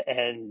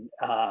and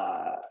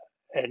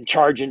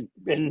charging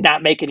and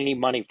not making any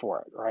money for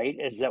it, right?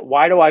 Is that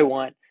why do I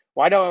want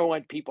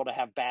people to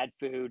have bad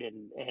food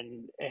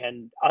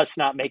and us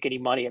not make any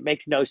money? It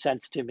makes no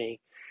sense to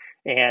me."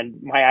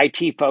 And my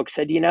IT folks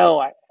said,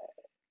 I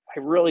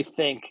really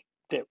think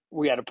that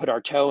we got to put our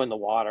toe in the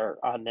water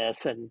on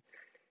this. And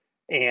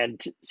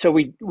so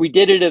we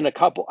did it in a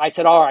couple. I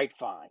said, all right,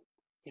 fine.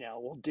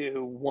 We'll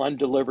do one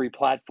delivery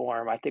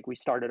platform. I think we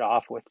started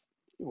off with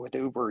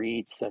Uber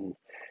Eats and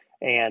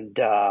in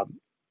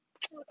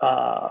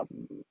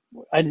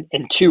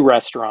two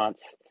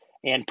restaurants,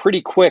 and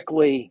pretty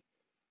quickly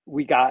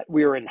we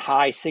were in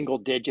high single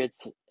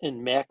digits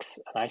in mix.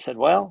 And I said,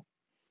 well,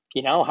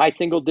 high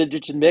single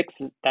digits in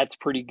mix, that's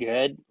pretty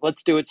good.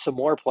 Let's do it some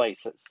more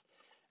places.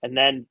 And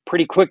then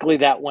pretty quickly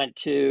that went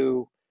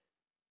to,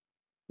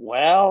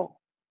 well,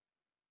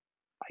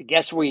 I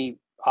guess we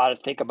ought to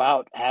think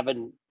about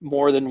having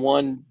more than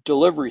one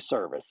delivery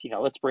service.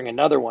 Let's bring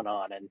another one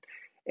on.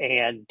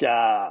 And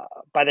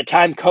by the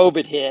time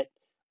COVID hit,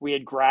 we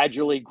had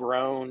gradually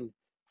grown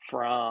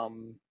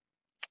from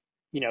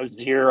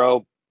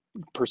 0%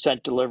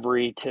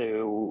 delivery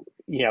to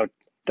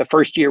the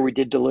first year we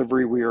did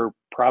delivery, we were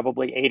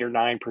probably 8 or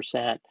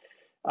 9%.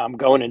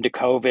 Going into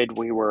COVID,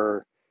 we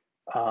were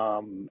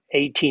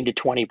 18 to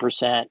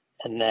 20%.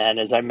 And then,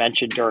 as I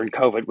mentioned, during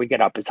COVID, we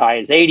get up as high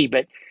as 80.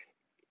 But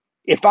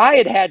if I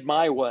had had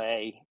my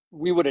way,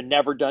 we would have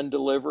never done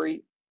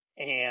delivery.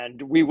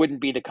 and we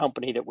wouldn't be the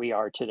company that we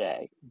are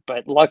today.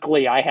 But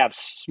luckily, I have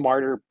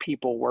smarter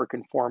people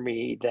working for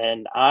me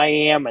than I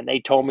am, and they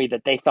told me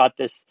that they thought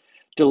this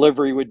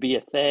delivery would be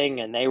a thing,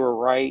 and they were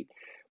right.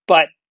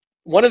 But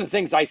one of the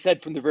things I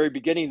said from the very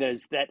beginning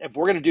is that if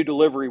we're going to do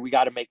delivery, we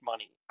got to make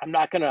money. I'm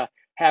not going to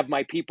have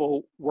my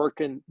people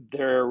working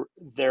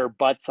their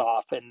butts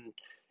off,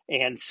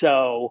 and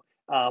so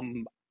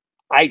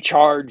I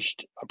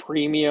charged a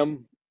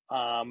premium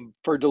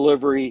for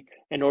delivery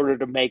in order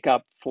to make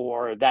up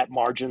for that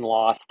margin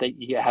loss that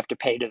you have to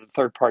pay to the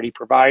third party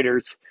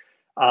providers.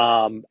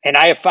 And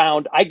I have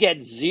found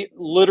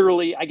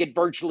literally I get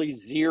virtually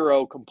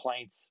zero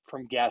complaints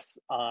from guests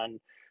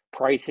on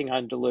pricing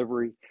on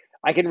delivery.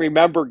 I can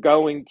remember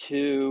going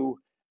to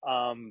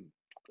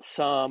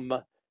some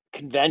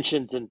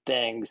conventions and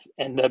things,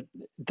 and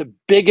the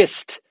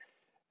biggest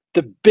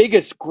the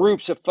biggest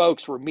groups of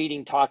folks were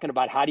meeting talking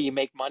about how do you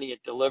make money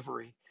at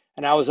delivery.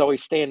 And I was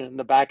always standing in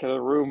the back of the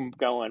room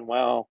going,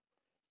 well,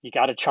 you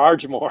got to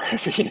charge more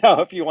if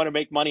you want to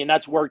make money. And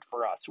that's worked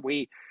for us.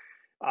 We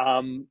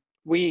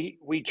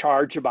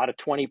charge about a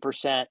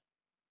 20%,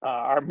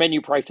 our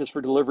menu prices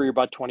for delivery are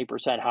about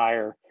 20%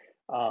 higher.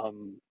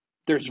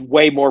 There's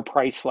way more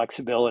price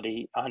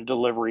flexibility on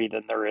delivery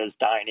than there is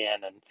dine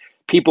in, and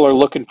people are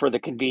looking for the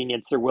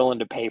convenience. They're willing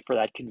to pay for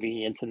that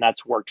convenience, and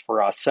that's worked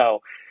for us.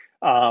 So,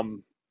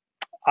 um,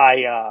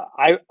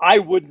 I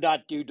would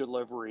not do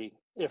delivery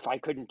if I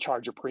couldn't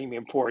charge a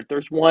premium for it.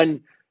 There's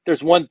one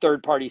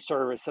third party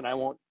service, and I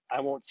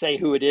won't say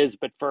who it is,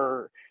 but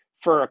for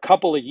a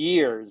couple of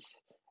years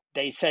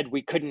they said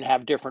we couldn't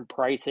have different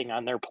pricing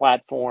on their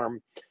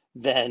platform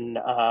than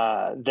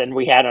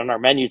we had on our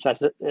menus.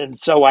 And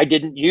so I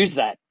didn't use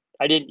that.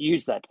 I didn't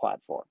use that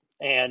platform,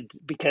 and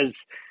because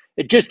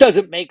it just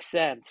doesn't make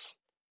sense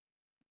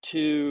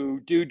to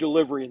do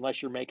delivery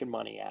unless you're making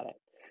money at it.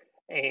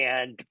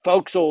 And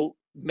folks will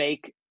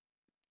make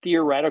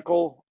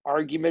theoretical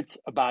arguments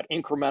about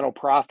incremental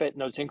profit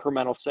and those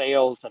incremental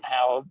sales and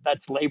how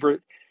that's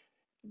labor.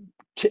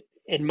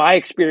 In my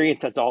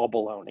experience, that's all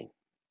baloney.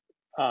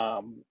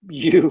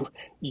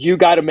 You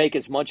got to make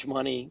as much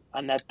money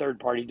on that third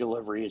party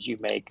delivery as you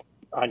make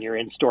on your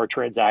in-store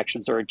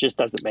transactions, or it just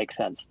doesn't make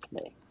sense to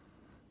me.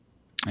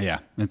 Yeah,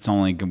 it's the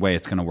only way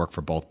it's going to work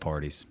for both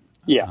parties.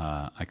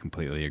 Yeah. I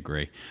completely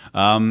agree.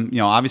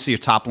 Obviously your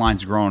top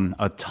line's grown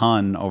a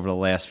ton over the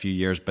last few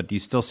years, but do you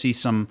still see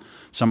some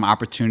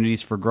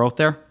opportunities for growth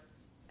there?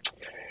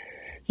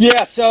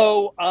 Yeah.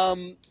 So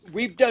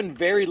we've done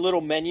very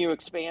little menu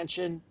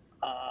expansion.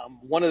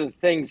 One of the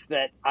things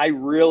that I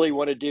really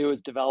want to do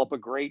is develop a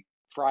great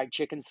fried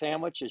chicken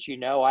sandwich. As you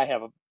know, I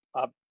have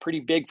a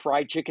pretty big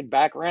fried chicken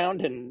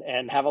background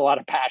and have a lot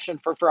of passion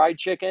for fried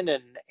chicken,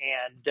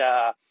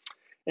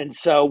 and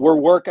so we're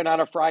working on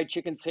a fried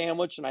chicken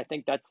sandwich, and I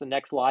think that's the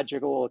next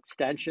logical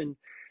extension.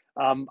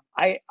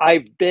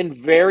 I've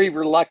been very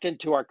reluctant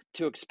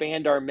to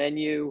expand our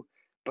menu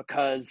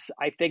because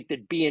I think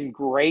that being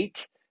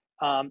great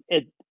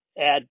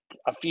at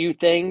a few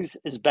things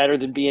is better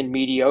than being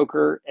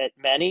mediocre at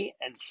many.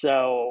 And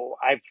so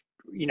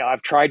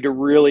I've tried to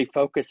really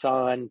focus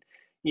on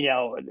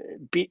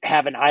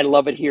having I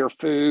love it here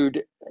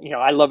food.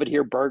 I love it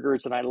here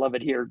burgers, and I love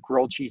it here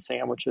grilled cheese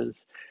sandwiches.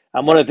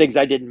 One of the things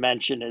I didn't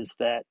mention is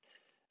that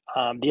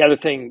the other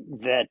thing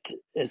that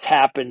has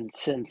happened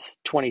since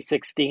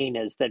 2016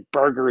 is that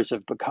burgers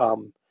have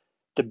become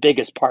the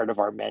biggest part of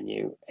our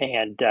menu.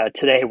 And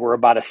today we're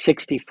about a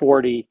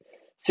 60-40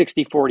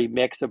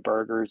 mix of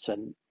burgers.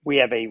 And we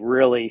have a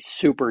really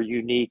super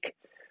unique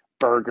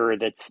burger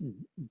that's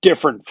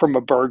different from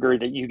a burger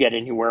that you get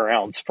anywhere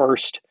else.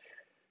 First,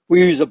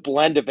 we use a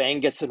blend of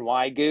Angus and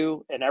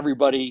Wagyu, and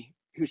everybody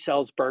who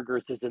sells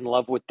burgers is in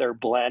love with their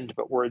blend,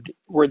 but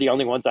we're the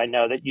only ones I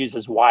know that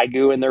uses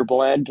Wagyu in their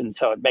blend, and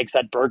so it makes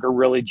that burger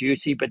really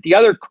juicy. But the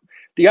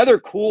other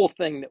cool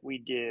thing that we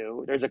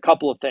do, there's a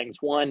couple of things.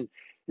 One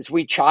is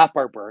we chop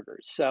our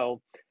burgers.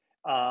 So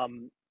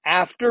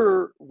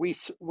after we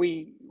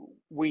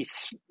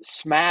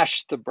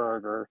smash the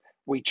burger,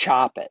 we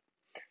chop it.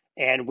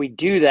 And we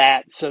do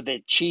that so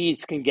that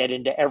cheese can get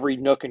into every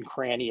nook and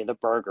cranny of the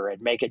burger and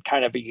make it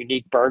kind of a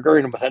unique burger.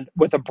 And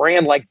with a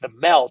brand like the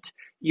Melt,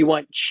 you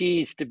want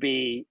cheese to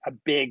be a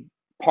big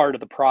part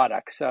of the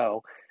product.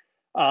 So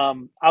I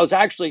was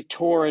actually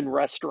touring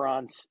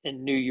restaurants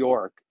in New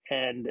York,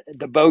 and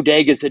the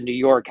bodegas in New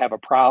York have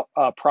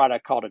a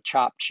product called a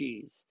chopped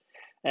cheese.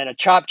 And a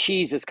chopped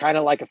cheese is kind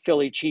of like a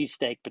Philly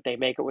cheesesteak, but they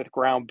make it with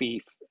ground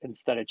beef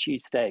instead of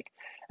cheesesteak.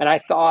 And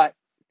I thought,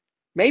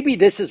 maybe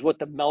this is what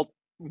the melt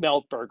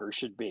burger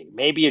should be.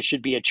 Maybe it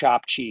should be a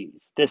chopped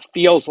cheese. This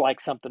feels like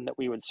something that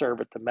we would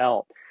serve at the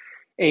Melt.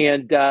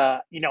 And I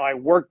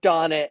worked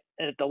on it,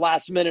 and at the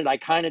last minute I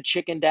kind of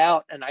chickened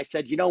out, and I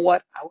said, you know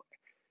what?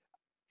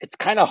 It's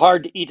kind of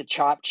hard to eat a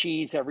chopped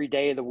cheese every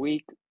day of the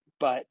week,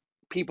 but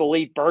people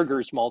eat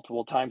burgers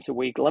multiple times a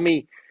week. Let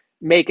me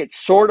make it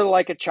sort of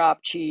like a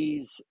chopped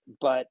cheese,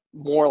 but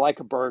more like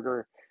a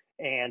burger.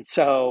 And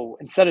so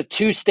instead of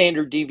two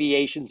standard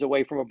deviations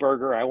away from a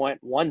burger, I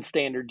went one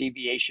standard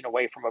deviation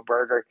away from a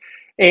burger.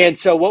 And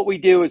so what we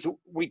do is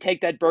we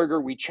take that burger,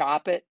 we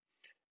chop it,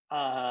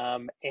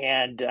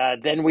 and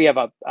then we have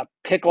a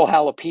pickle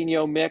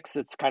jalapeno mix.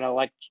 It's kind of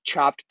like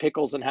chopped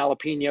pickles and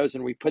jalapenos,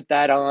 and we put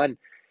that on.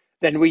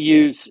 Then we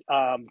use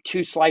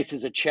 2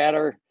 slices of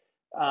cheddar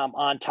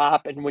on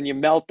top. And when you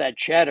melt that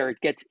cheddar,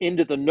 it gets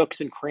into the nooks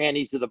and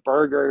crannies of the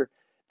burger.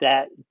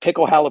 That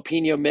pickle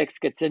jalapeno mix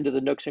gets into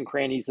the nooks and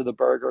crannies of the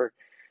burger.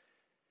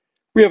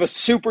 We have a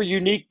super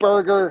unique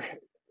burger.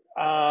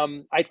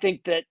 I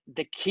think that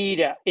the key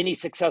to any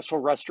successful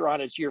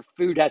restaurant is your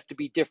food has to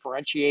be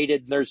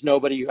differentiated. And there's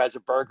nobody who has a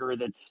burger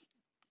that's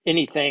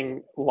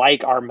anything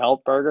like our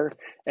melt burger.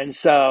 And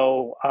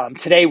so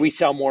today we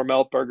sell more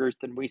melt burgers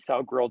than we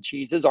sell grilled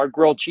cheeses. Our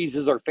grilled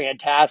cheeses are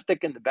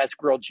fantastic and the best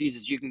grilled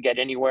cheeses you can get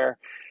anywhere.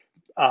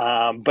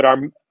 But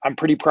I'm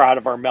pretty proud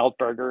of our melt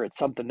burger. It's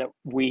something that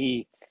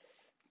we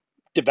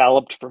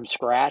developed from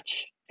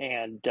scratch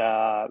and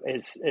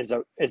is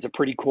a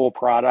pretty cool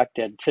product.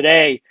 And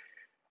today,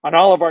 on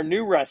all of our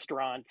new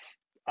restaurants,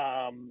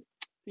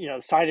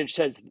 signage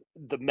says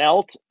the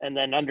melt, and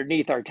then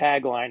underneath our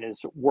tagline is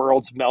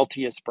 "World's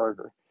Meltiest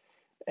Burger,"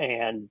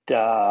 and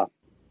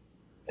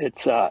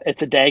it's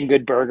a dang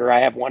good burger.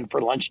 I have one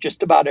for lunch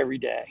just about every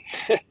day.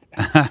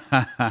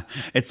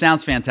 It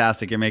sounds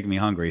fantastic. You're making me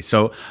hungry.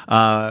 So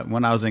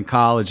when I was in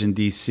college in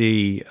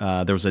D.C.,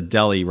 there was a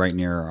deli right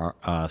near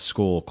our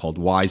school called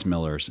Wise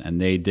Millers,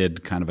 and they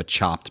did kind of a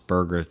chopped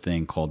burger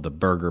thing called the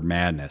Burger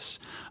Madness.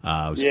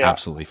 It was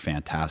absolutely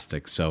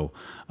fantastic. So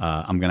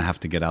I'm going to have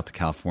to get out to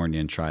California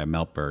and try a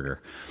melt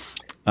burger.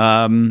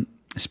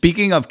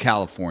 Speaking of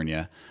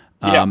California,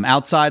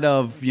 outside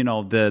of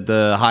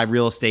the high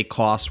real estate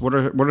costs, what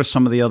are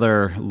some of the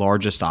other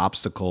largest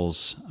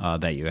obstacles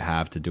that you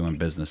have to doing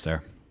business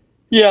there?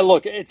 Yeah,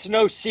 look, it's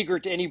no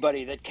secret to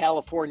anybody that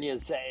California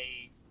is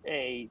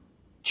a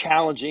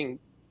challenging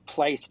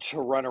place to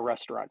run a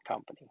restaurant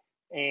company,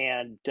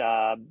 and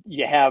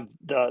you have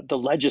the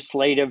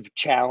legislative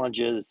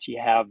challenges,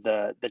 you have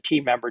the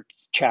team member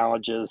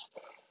challenges,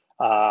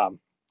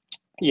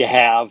 you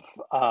have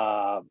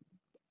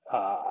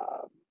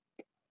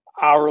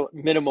our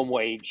minimum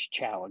wage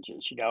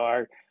challenges.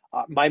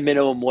 My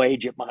minimum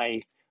wage at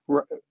my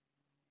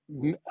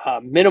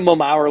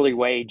minimum hourly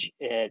wage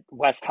at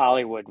West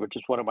Hollywood, which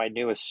is one of my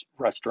newest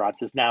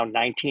restaurants, is now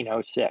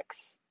 $19.06,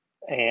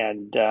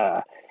 and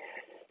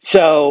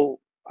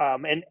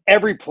and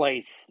every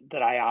place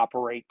that I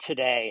operate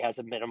today has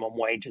a minimum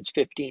wage. It's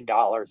 $15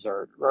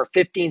 or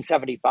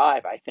 $15.75,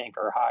 I think,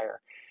 or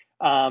higher.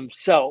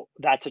 So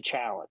that's a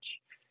challenge.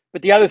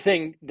 But the other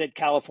thing that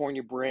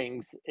California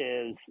brings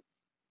is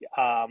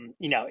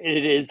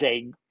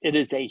it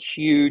is a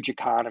huge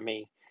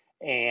economy,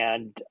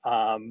 and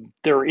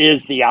there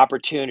is the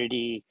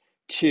opportunity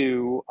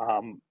to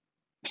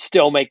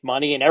still make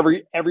money, and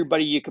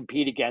everybody you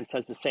compete against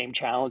has the same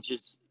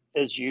challenges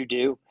as you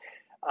do.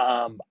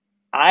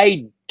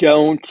 I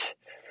don't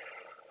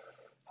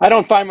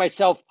find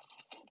myself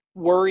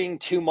worrying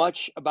too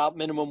much about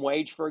minimum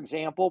wage, for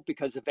example,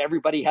 because if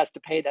everybody has to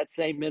pay that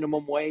same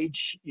minimum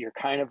wage, you're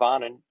kind of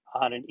on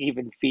an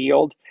even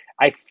field.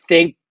 I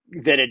think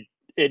that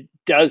it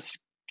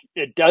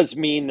does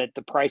mean that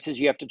the prices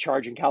you have to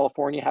charge in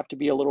California have to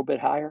be a little bit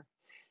higher.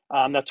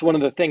 That's one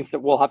of the things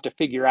that we'll have to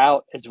figure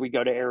out as we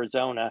go to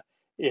Arizona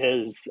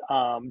is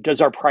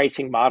does our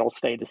pricing model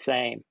stay the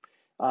same,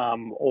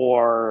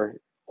 or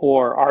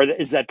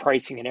is that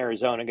pricing in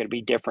Arizona going to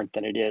be different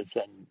than it is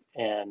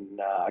in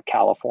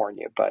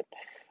California? But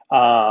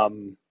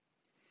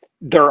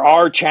there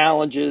are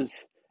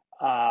challenges.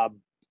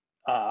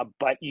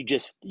 But you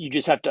just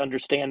have to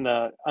understand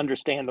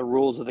the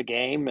rules of the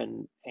game,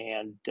 and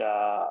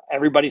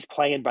everybody's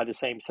playing by the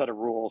same set of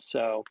rules.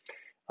 So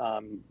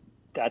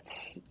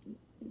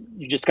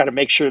you just got to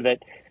make sure that,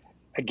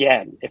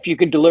 again, if you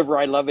can deliver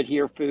I love it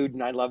here food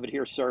and I love it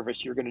here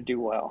service, you're going to do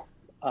well.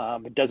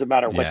 It doesn't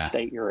matter what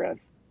state you're in.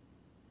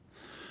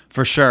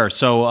 For sure.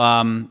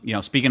 So,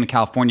 speaking of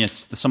California,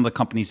 it's some of the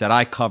companies that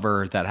I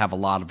cover that have a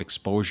lot of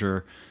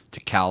exposure to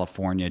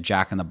California.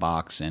 Jack in the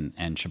Box and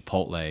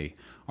Chipotle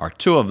are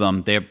two of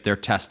them. They're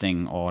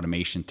testing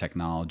automation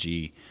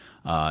technology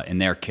in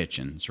their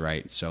kitchens,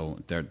 right? So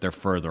they're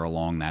further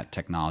along that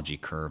technology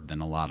curve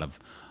than a lot of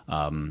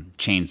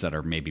chains that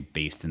are maybe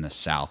based in the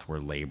South, where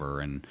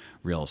labor and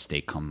real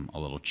estate come a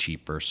little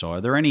cheaper. So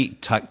are there any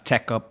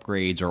tech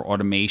upgrades or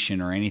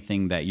automation or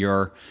anything that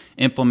you're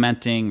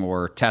implementing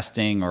or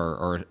testing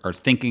or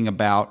thinking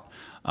about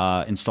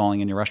installing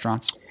in your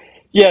restaurants?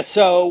 Yeah,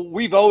 so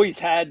we've always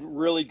had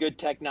really good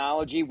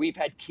technology. We've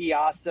had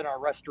kiosks in our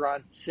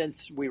restaurant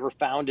since we were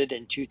founded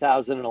in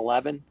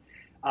 2011.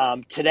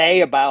 Today,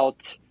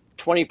 about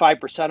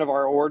 25% of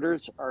our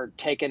orders are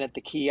taken at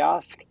the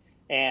kiosk,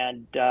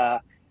 and I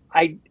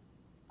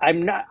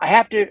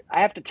have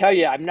to tell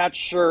you, I'm not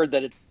sure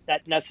that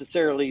that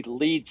necessarily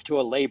leads to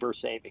a labor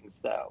savings,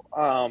 though.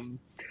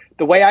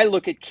 The way I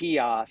look at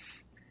kiosks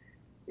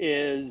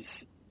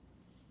is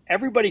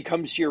everybody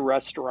comes to your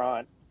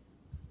restaurant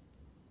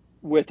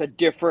with a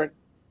different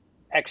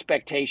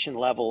expectation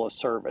level of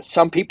service.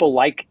 Some people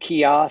like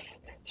kiosks.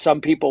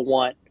 Some people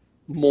want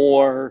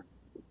more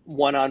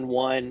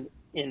one-on-one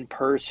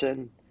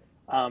in-person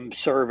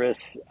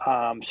service.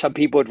 Some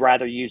people would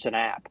rather use an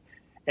app.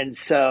 And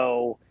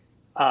so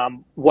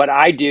what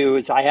I do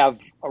is I have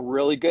a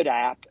really good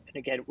app. And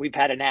again, we've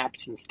had an app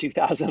since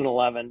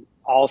 2011.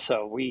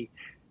 Also,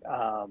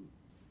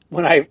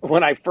 when I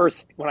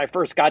first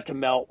got to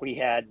Melt, we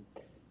had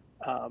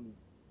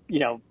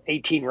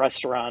 18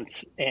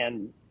 restaurants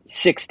and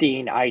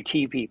 16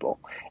 IT people,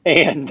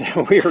 and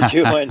we were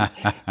doing,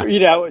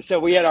 so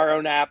we had our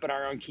own app and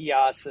our own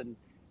kiosks,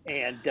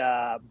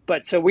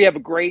 but so we have a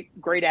great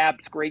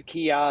apps, great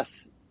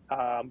kiosks,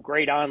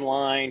 great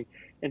online,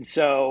 and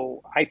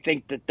so I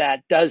think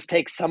that does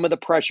take some of the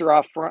pressure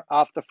off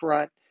the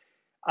front.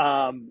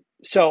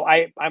 So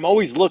I'm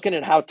always looking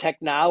at how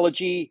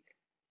technology.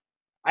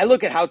 I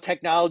look at how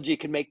technology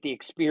can make the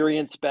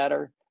experience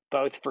better,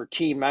 both for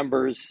team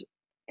members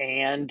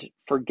and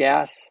for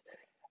guests.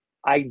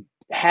 I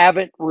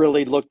haven't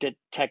really looked at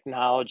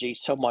technology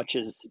so much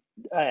as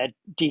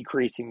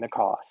decreasing the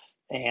costs.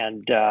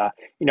 And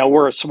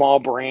we're a small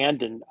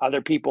brand, and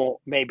other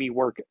people may be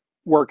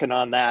working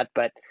on that.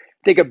 But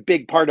I think a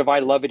big part of I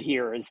Love It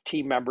Here is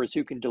team members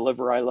who can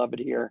deliver I Love It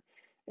Here,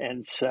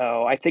 and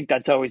so I think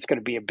that's always going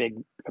to be a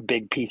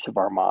big piece of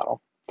our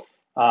model.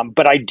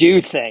 But I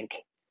do think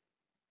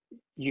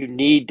you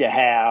need to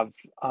have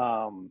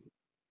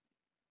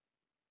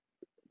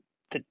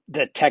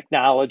the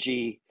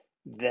technology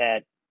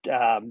that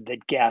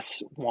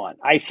guests want.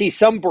 I see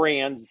some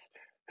brands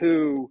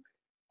who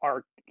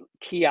are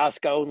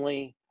kiosk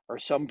only, or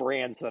some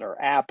brands that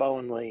are app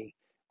only.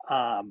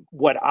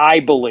 What I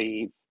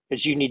believe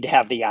is you need to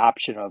have the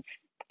option of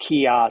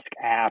kiosk,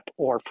 app,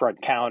 or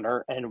front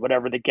counter, and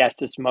whatever the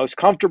guest is most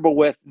comfortable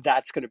with,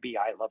 that's going to be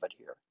I Love It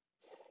Here.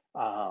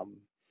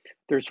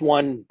 There's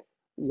one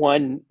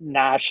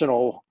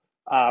national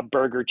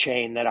burger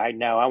chain that I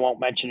know. I won't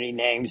mention any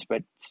names,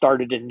 but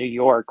started in New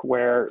York,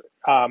 where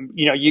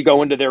you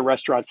go into their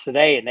restaurants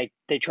today and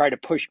they try to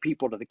push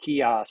people to the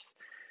kiosks,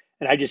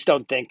 and I just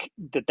don't think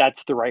that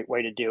that's the right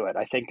way to do it.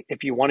 I think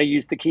if you want to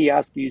use the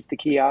kiosk, use the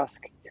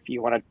kiosk. If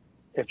you want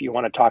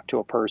to talk to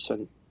a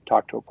person,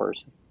 talk to a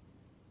person.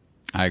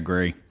 I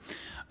agree.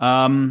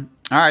 All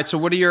right. So,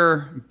 what are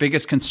your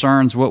biggest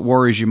concerns? What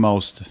worries you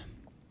most?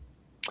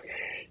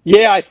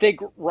 Yeah, I think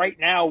right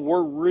now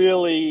we're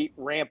really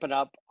ramping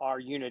up our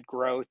unit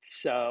growth.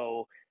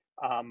 So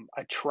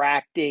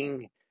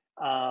attracting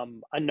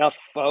enough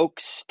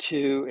folks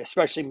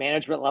especially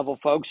management level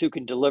folks who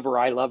can deliver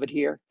I Love It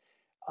Here.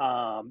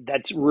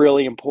 That's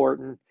really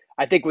important.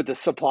 I think with the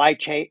supply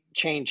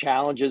chain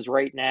challenges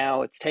right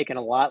now, it's taken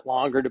a lot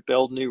longer to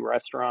build new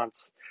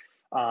restaurants.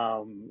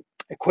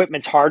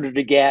 Equipment's harder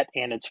to get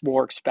and it's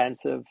more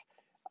expensive.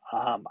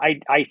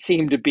 I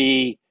seem to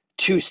be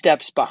 2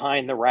 steps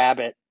behind the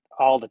rabbit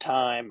all the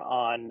time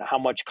on how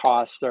much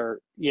costs are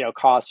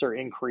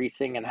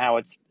increasing, and how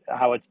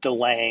it's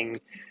delaying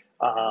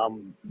our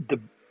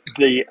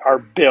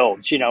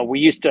builds. We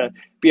used to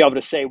be able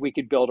to say we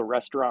could build a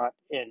restaurant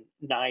in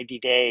 90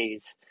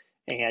 days,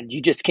 and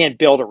you just can't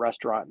build a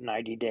restaurant in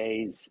 90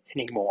 days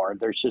anymore.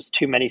 There's just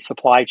too many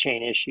supply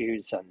chain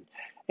issues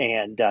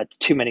and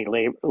too many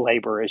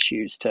labor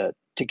issues to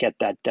get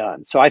that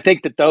done. So I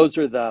think that those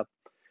are the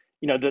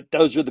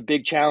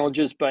big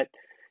challenges. But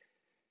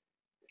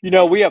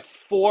we have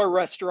 4 new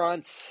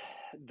restaurants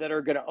that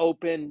are going to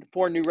open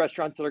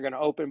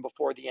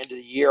before the end of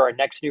the year. Our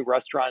next new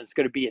restaurant is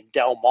going to be in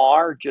Del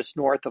Mar, just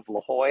north of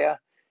La Jolla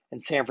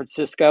in San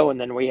Francisco. And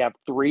then we have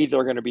 3 that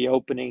are going to be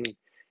opening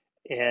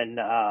in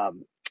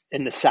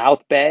the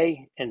South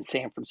Bay in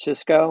San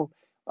Francisco,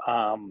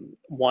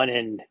 one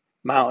in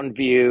Mountain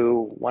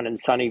View, one in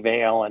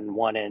Sunnyvale, and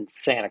one in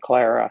Santa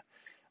Clara.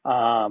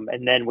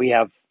 And then we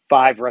have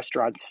 5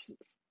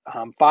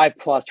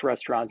 plus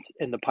restaurants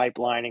in the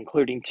pipeline,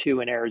 including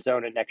 2 in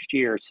Arizona next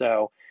year.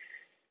 So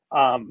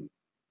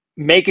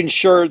making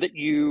sure that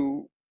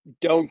you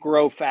don't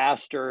grow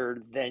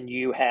faster than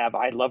you have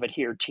I Love It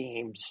Here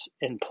teams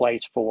in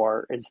place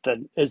for is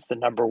the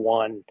number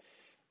one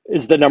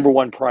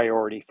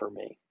priority for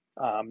me.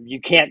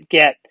 You can't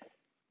get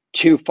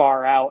too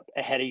far out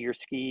ahead of your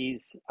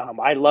skis.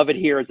 I Love It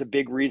Here is a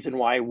big reason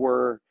why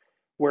we're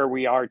where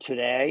we are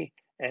today.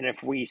 And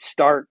if we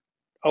start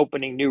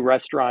opening new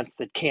restaurants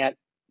that can't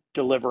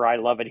deliver I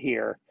Love It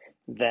Here,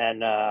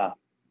 then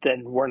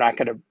we're not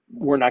going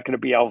to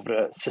be able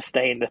to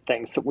sustain the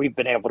things that we've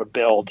been able to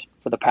build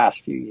for the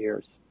past few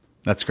years.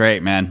 That's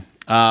great, man.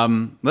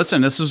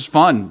 Listen, this was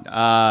fun.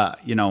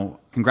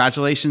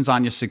 Congratulations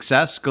on your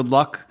success. Good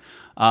luck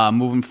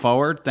moving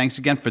forward. Thanks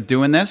again for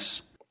doing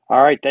this.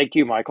 All right, thank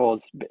you, Michael.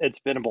 It's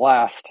been a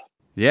blast.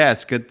 Yeah,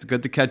 it's good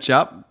to catch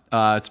up.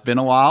 It's been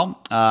a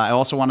while. I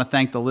also want to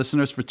thank the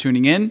listeners for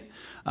tuning in.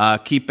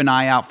 Keep an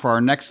eye out for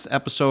our next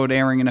episode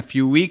airing in a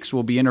few weeks.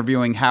 We'll be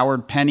interviewing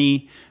Howard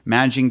Penny,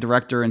 Managing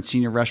Director and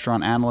Senior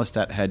Restaurant Analyst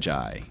at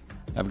Hedgeye.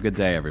 Have a good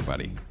day,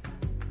 everybody.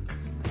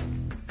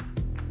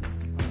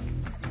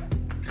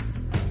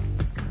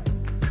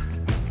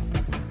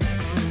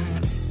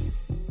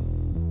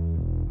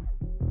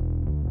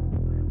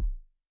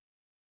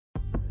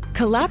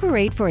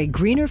 Collaborate for a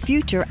greener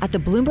future at the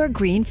Bloomberg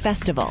Green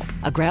Festival,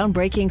 a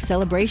groundbreaking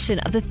celebration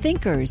of the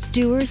thinkers,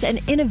 doers, and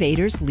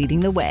innovators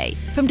leading the way.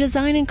 From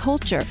design and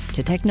culture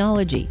to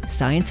technology,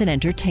 science, and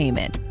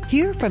entertainment.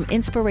 Hear from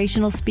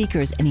inspirational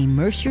speakers and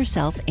immerse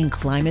yourself in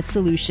climate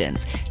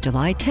solutions.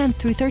 July 10th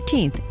through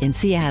 13th in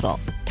Seattle.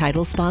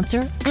 Title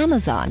sponsor,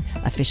 Amazon.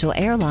 Official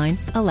airline,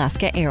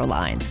 Alaska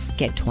Airlines.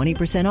 Get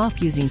 20%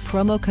 off using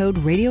promo code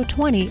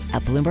radio20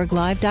 at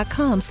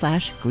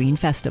BloombergLive.com/Green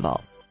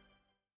Festival.